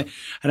great way. Yeah. And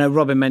I know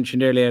Robin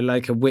mentioned earlier,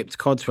 like a whipped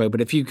cod's roe.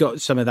 But if you've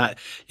got some of that,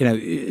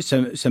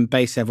 some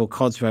base level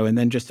cod's roe, and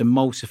then just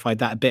emulsify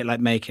that a bit like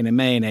making a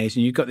mayonnaise,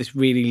 and you've got this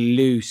really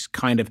loose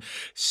kind of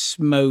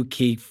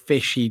smoky,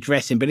 fishy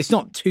dressing. But it's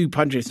not too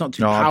pungent. It's not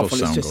too powerful.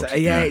 It's just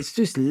it's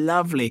just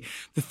lovely.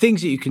 The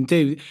things that you can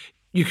do.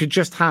 You could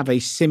just have a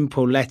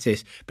simple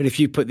lettuce, but if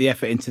you put the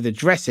effort into the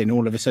dressing,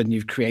 all of a sudden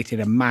you've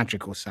created a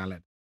magical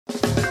salad.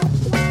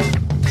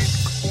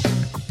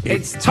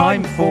 It's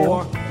time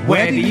for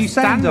Where Do You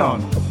Stand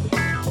On?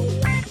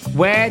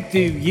 Where do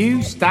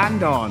you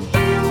stand on?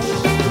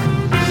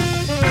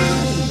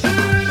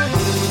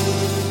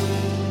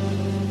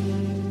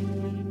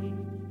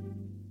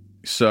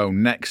 So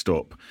next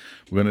up,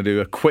 we're going to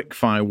do a quick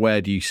fire Where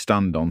Do You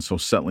Stand On? So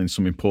settling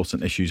some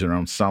important issues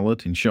around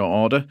salad in short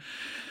order.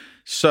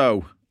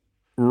 So,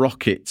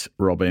 rocket,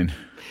 Robin.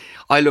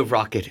 I love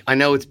rocket. I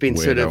know it's been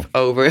sort of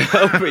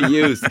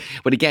overused.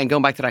 But again,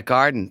 going back to that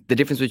garden, the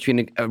difference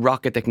between a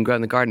rocket that can grow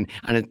in the garden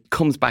and it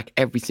comes back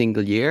every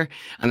single year.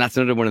 And that's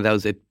another one of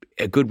those. A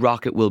good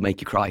rocket will make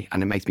you cry,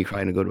 and it makes me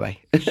cry in a good way.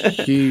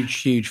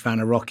 Huge fan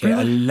of rocket. Really?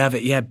 I love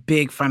it. Yeah,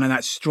 big fan of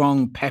that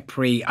strong,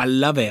 peppery. I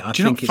love it.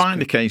 Do you not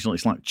find occasionally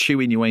it's like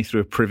chewing your way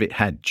through a privet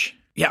hedge?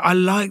 Yeah, I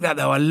like that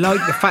though. I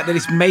like the fact that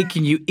it's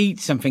making you eat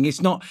something. It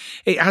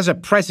has a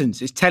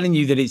presence. It's telling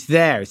you that it's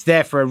there. It's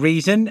there for a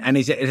reason, and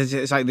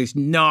it's like this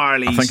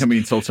gnarly. I think I'm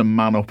being told to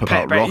man up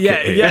about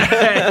rocket.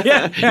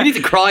 Yeah. You need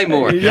to cry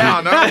more.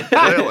 Yeah,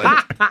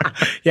 I know.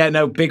 Yeah,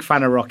 no, big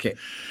fan of rocket.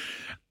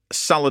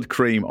 Salad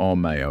cream or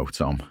mayo,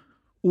 Tom?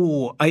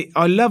 Oh,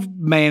 I love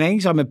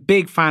mayonnaise. I'm a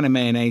big fan of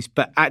mayonnaise,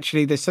 but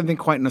actually there's something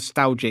quite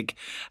nostalgic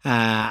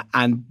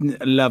and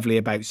lovely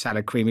about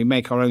salad cream. We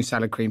make our own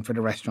salad cream for the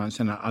restaurants,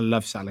 and I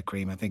love salad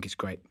cream. I think it's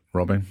great.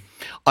 Robin?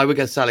 I would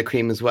go salad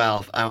cream as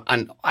well.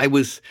 And I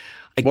was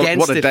against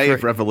what a it day for,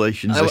 of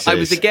revelations this I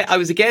is.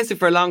 was against it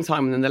for a long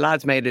time, and then the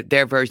lads made it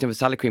their version of a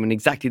salad cream, and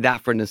exactly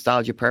that for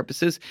nostalgia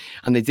purposes.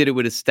 And they did it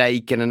with a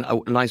steak and a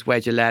nice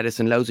wedge of lettuce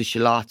and loads of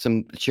shallots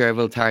and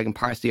chervil, tarragon,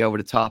 parsley over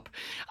the top.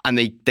 And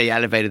they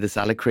elevated the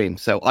salad cream.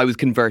 So I was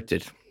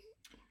converted.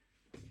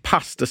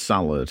 Pasta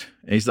salad,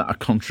 is that a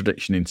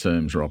contradiction in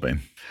terms,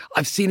 Robin?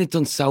 I've seen it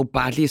done so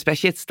badly,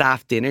 especially at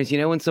staff dinners. You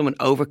know, when someone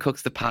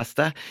overcooks the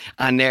pasta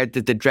and the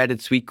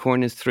dreaded sweet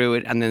corn is through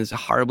it, and then there's a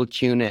horrible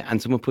tuna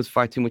and someone puts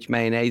far too much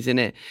mayonnaise in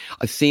it.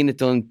 I've seen it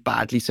done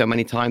badly so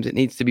many times. It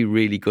needs to be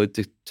really good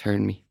to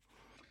turn me.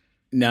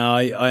 No,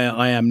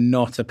 I am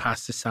not a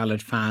pasta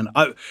salad fan.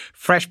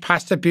 Fresh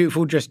pasta,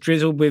 beautiful, just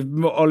drizzled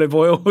with olive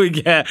oil,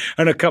 yeah,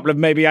 and a couple of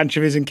maybe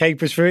anchovies and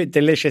capers for it.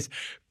 Delicious.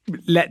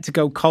 Let to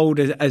go cold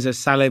as a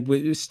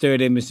salad,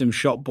 stirred in with some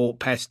shop-bought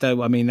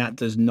pesto. I mean, that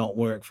does not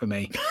work for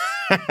me.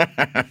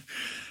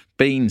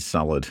 Bean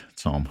salad,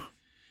 Tom.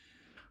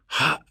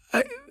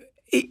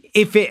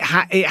 If it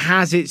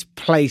has its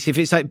place, if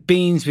it's like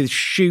beans with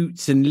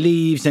shoots and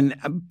leaves and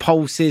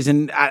pulses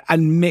and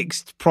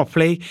mixed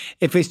properly,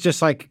 if it's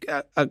just like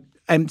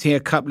empty a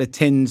couple of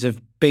tins of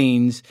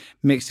beans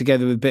mixed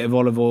together with a bit of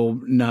olive oil,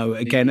 no.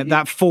 Again,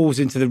 that falls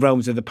into the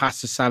realms of the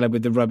pasta salad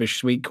with the rubbish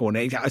sweet corn.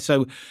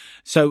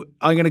 So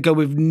I'm going to go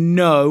with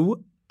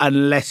no,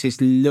 unless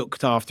it's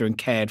looked after and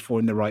cared for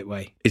in the right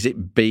way. Is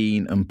it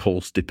bean and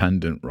pulse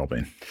dependent,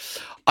 Robin?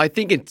 I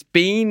think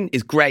bean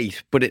is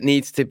great, but it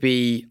needs to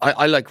be.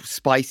 I like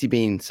spicy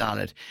bean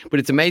salad, but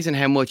it's amazing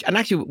how much. And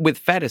actually, with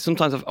feta,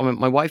 sometimes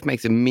my wife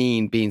makes a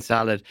mean bean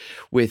salad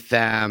with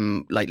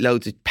like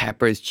loads of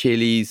peppers,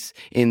 chilies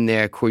in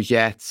there,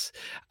 courgettes,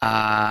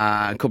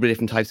 a couple of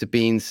different types of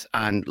beans,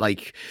 and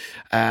like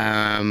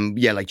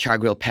char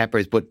grilled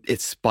peppers. But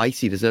it's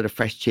spicy. There's a lot of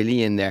fresh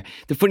chili in there.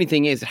 The funny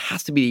thing is, it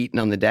has to be eaten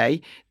on the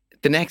day.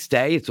 The next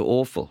day, it's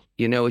awful.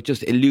 You know, it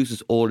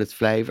loses all its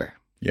flavour.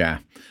 Yeah.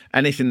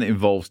 Anything that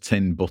involves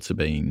tinned butter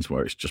beans,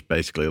 where it's just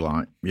basically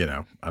like, you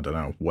know, I don't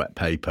know, wet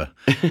paper,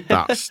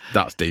 that's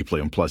deeply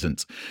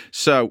unpleasant.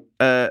 So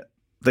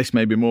this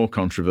may be more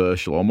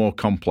controversial or more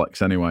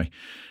complex anyway.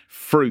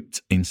 Fruit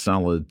in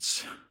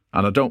salads.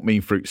 And I don't mean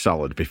fruit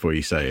salad before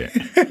you say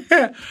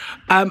it.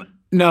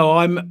 No,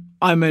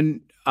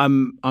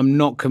 I'm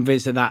not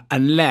convinced of that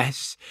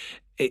unless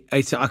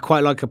I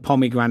quite like a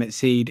pomegranate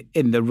seed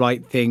in the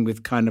right thing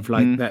with kind of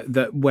like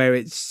that where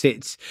it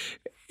sits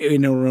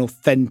in an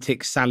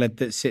authentic salad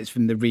that sits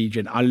from the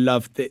region. I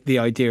love the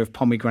idea of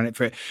pomegranate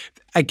for it.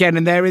 Again,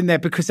 and they're in there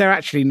because they're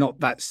actually not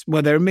that,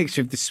 well, they're a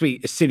mixture of the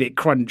sweet, acidic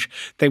crunch.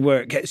 They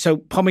work. So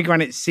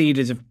pomegranate seed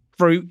as a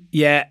fruit,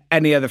 yeah.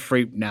 Any other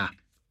fruit, nah.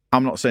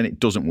 I'm not saying it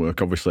doesn't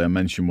work. Obviously, I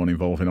mentioned one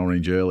involving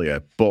orange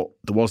earlier, but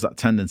there was that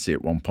tendency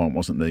at one point,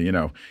 wasn't there? You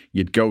know,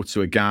 you'd go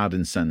to a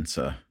garden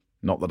centre.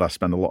 Not that I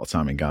spend a lot of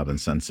time in garden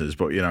centres,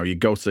 but, you know, you'd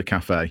go to the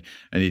cafe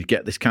and you'd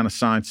get this kind of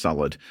side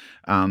salad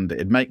and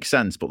it'd make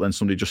sense, but then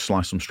somebody just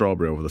sliced some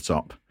strawberry over the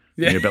top.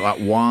 Yeah. And you're a bit like,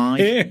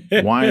 why?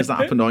 Why has that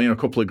happened? Or, you know, a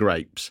couple of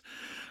grapes.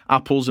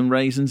 Apples and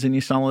raisins in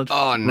your salad?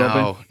 Oh, no.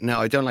 Robin? No,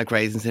 I don't like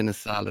raisins in a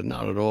salad,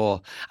 not at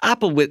all.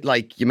 Apple with,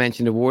 like you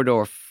mentioned, a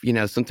Waldorf, you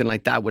know, something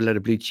like that with a lot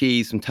of blue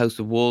cheese, some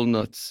toasted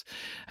walnuts.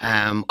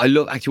 I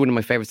love, actually, one of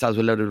my favourite salads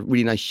with a lot of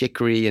really nice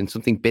chicory and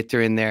something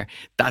bitter in there.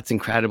 That's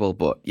incredible.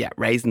 But yeah,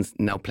 raisins,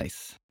 no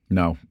place.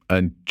 No,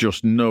 and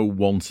just no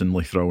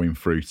wantonly throwing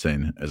fruit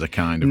in as a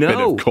kind of bit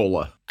of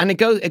colour. And it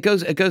goes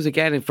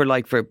again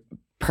for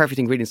perfect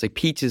ingredients like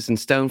peaches and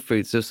stone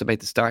fruits, just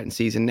about to start in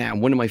season now.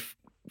 And one of my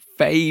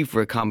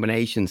favorite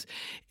combinations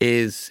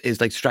is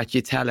like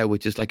stracciatella,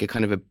 which is like a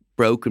kind of a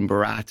broken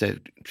burrata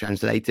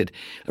translated,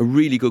 a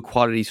really good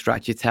quality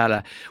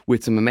stracciatella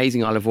with some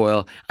amazing olive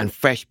oil and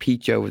fresh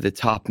peach over the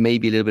top,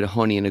 maybe a little bit of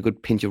honey and a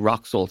good pinch of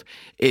rock salt,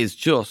 is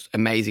just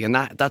amazing. And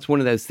that's one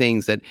of those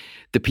things that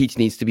the peach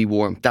needs to be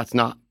warm. That's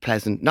not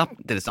pleasant. Not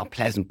that it's not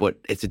pleasant, but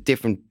it's a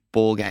different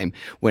ball game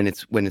when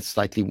it's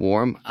slightly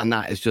warm. And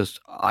that is just,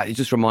 it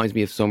just reminds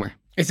me of summer.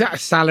 Is that a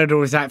salad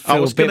or is that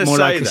feel a bit more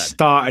like a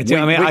starter?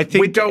 I think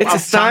we don't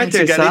have time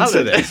to get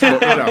into this, but, you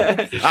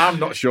know, I'm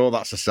not sure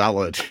that's a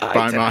salad.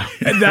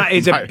 That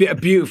is a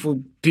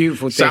beautiful dish,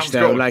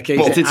 though. Good, like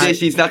it's a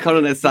dish. He's not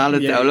calling it a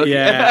salad, though. Look.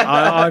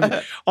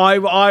 Yeah,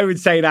 I would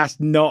say that's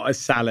not a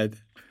salad.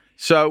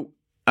 So,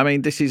 I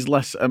mean, this is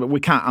less. I mean, we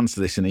can't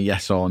answer this in a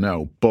yes or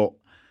no, but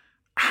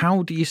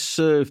how do you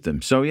serve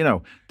them? So, you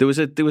know, there was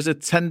a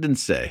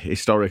tendency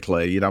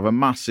historically, you'd have a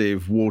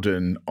massive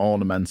wooden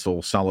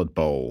ornamental salad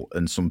bowl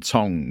and some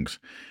tongs,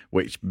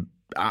 which,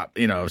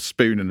 you know, a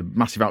spoon and a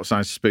massive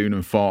outsized spoon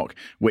and fork,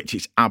 which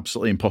it's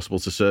absolutely impossible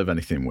to serve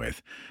anything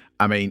with.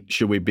 I mean,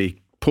 should we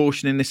be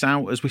portioning this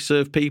out as we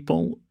serve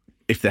people?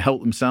 If they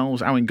help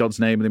themselves, how in God's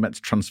name are they meant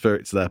to transfer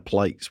it to their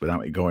plates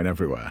without it going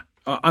everywhere?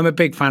 I'm a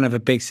big fan of a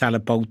big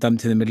salad bowl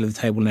dumped in the middle of the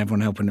table and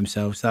everyone helping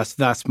themselves.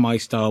 That's my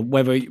style.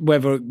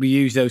 Whether we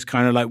use those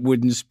kind of like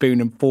wooden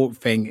spoon and fork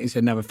thing is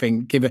another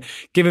thing. Give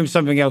them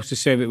something else to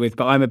serve it with.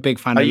 But I'm a big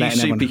fan of letting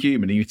everyone. Are you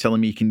superhuman? Are you telling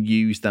me you can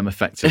use them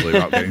effectively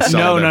without getting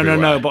salad everywhere?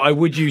 No. But I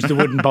would use the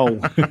wooden bowl.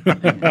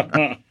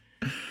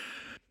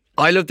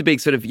 I love the big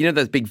sort of, you know,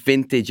 those big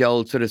vintage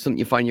old sort of something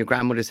you find in your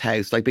grandmother's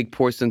house, like big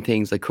porcelain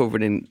things like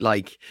covered in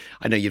like,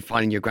 I know you'd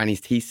find in your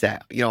granny's tea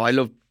set. You know, I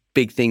love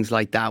big things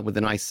like that with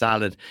a nice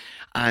salad.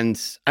 And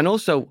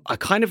also I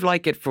kind of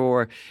like it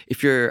for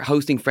if you're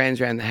hosting friends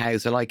around the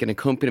house, I like an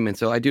accompaniment.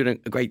 So I do a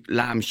great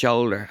lamb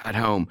shoulder at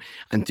home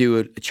and do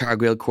a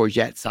char-grilled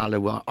courgette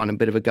salad on a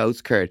bit of a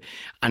goat's curd.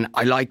 And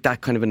I like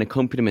that kind of an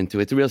accompaniment to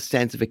it. It's a real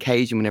sense of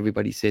occasion when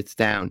everybody sits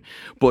down.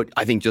 But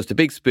I think just a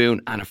big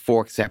spoon and a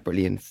fork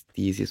separately, and it's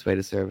the easiest way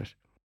to serve it.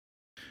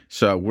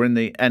 So we're in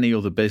the any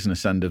other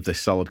business end of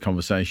this salad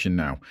conversation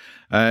now.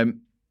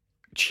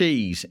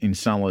 Cheese in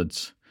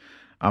salads.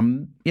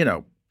 You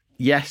know,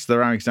 yes,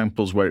 there are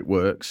examples where it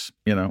works.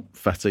 You know,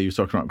 feta, you were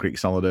talking about Greek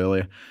salad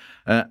earlier.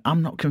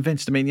 I'm not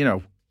convinced. I mean, you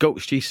know,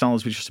 goat's cheese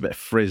salads with just a bit of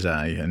frizz,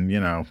 and, you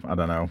know, I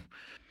don't know.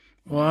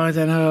 Well, I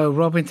don't know.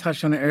 Robin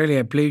touched on it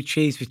earlier. Blue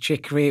cheese with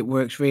chicory, it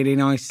works really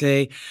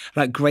nicely.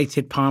 Like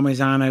grated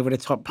Parmesan over the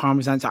top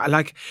Parmesan. I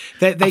like.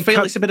 I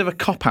feel it's a bit of a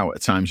cop-out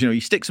at times. You know,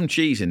 you stick some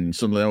cheese in and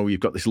suddenly, oh,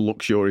 you've got this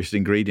luxurious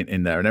ingredient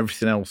in there and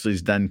everything else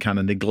is then kind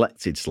of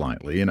neglected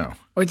slightly, you know.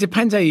 Well, it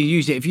depends how you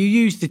use it. If you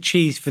use the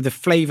cheese for the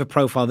flavour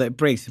profile that it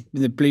brings,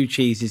 the blue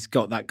cheese has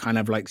got that kind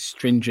of like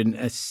stringent,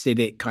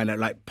 acidic kind of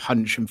like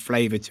punch and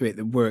flavour to it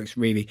that works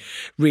really,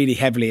 really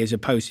heavily, as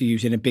opposed to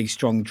using a big,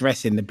 strong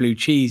dressing. The blue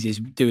cheese is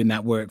doing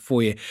that work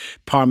for you.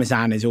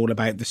 Parmesan is all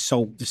about the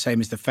salt, the same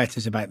as the feta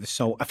is about the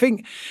salt. I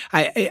think,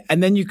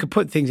 and then you could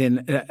put things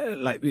in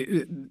like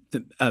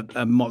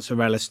a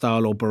mozzarella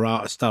style or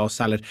burrata style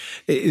salad,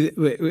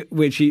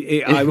 which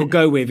I will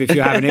go with if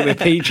you're having it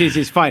with peaches,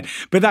 is fine.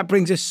 But that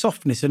brings a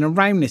softness and a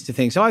roundness to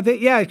things. So I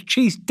think, yeah,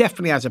 cheese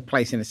definitely has a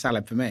place in a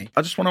salad for me.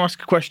 I just want to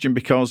ask a question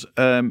because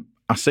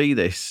I see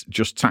this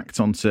just tacked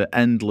onto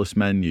endless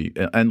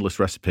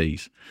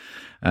recipes.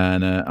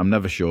 And I'm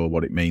never sure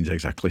what it means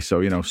exactly.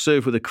 So, you know,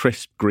 serve with a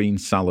crisp green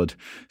salad.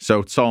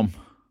 So, Tom,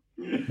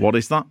 what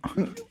is that?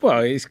 Well,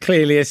 it's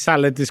clearly a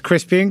salad that's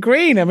crispy and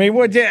green. I mean,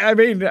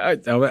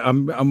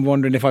 I'm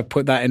wondering if I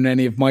put that in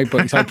any of my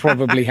books. I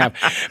probably have.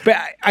 But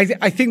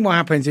I think what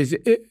happens is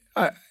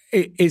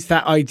it's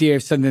that idea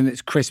of something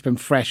that's crisp and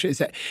fresh. Is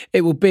that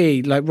it will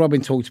be like Robin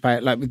talked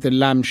about, like with the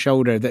lamb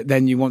shoulder, that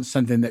then you want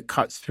something that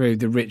cuts through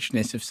the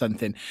richness of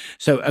something.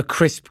 So a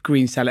crisp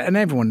green salad, and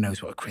everyone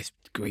knows what a crisp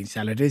green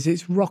salad is.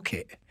 It's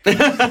rocket.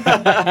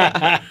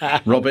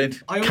 Robin,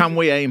 can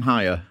we aim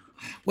higher?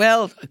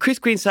 Well, a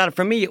crisp green salad,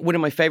 for me, one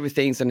of my favourite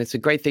things, and it's a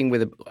great thing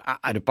with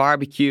at a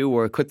barbecue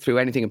or cut through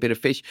anything, a bit of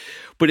fish,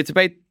 but it's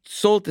about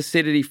salt,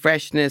 acidity,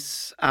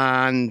 freshness,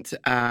 and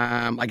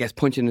I guess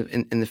punching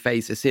in the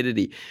face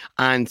acidity.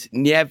 And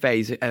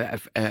Nieves,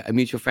 a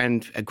mutual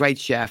friend, a great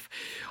chef,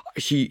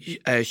 she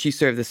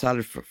served the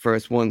salad for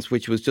us once,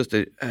 which was just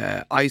baby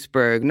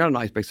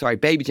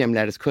gem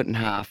lettuce cut in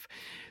half.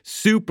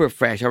 Super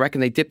fresh. I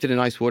reckon they dipped it in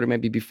ice water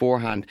maybe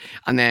beforehand,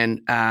 and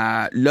then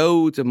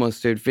loads of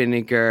mustard,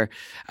 vinegar,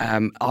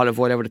 olive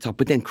oil over the top,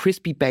 but then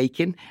crispy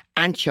bacon,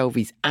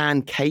 anchovies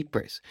and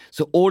capers.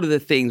 So all of the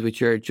things which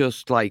are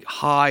just like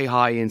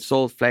high in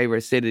salt, flavour,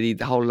 acidity,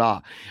 the whole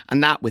lot.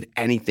 And that with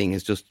anything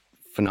is just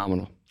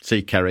phenomenal.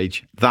 See,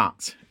 Kerridge,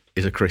 that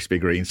is a crispy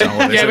green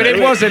salad. Yeah, but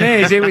it wasn't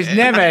his. It was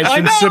Neves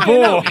from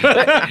Sabor.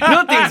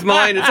 Nothing's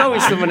mine. It's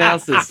always someone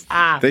else's.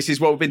 This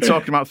is what we've been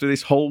talking about through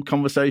this whole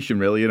conversation,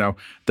 really. You know,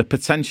 the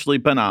potentially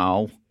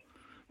banal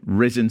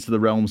risen to the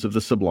realms of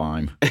the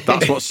sublime.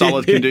 That's what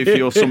salad can do for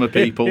your summer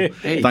people.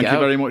 Thank you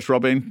very much,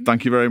 Robin.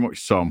 Thank you very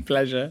much, Tom.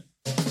 Pleasure.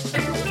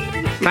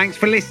 Thanks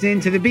for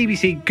listening to the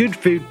BBC Good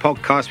Food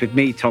podcast with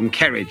me, Tom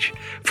Kerridge.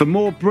 For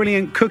more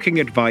brilliant cooking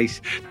advice,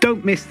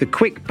 don't miss the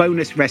quick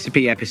bonus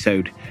recipe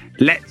episode.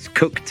 Let's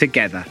cook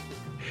together.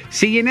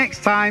 See you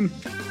next time.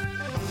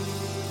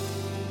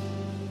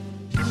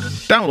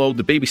 Download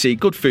the BBC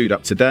Good Food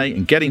app today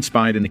and get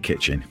inspired in the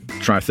kitchen.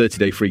 Try a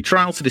 30-day free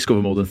trial to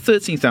discover more than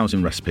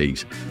 13,000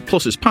 recipes.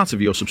 Plus, as part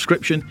of your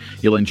subscription,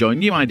 you'll enjoy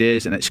new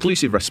ideas and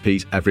exclusive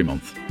recipes every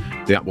month.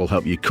 The app will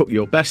help you cook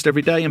your best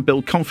every day and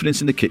build confidence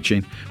in the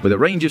kitchen with a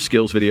range of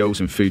skills videos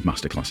and food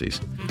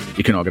masterclasses.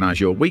 You can organise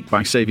your week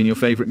by saving your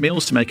favourite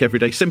meals to make every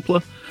day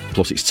simpler.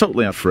 Plus, it's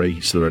totally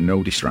ad-free, so there are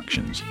no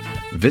distractions.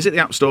 Visit the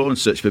App Store and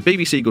search for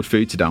BBC Good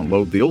Food to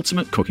download the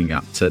ultimate cooking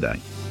app today.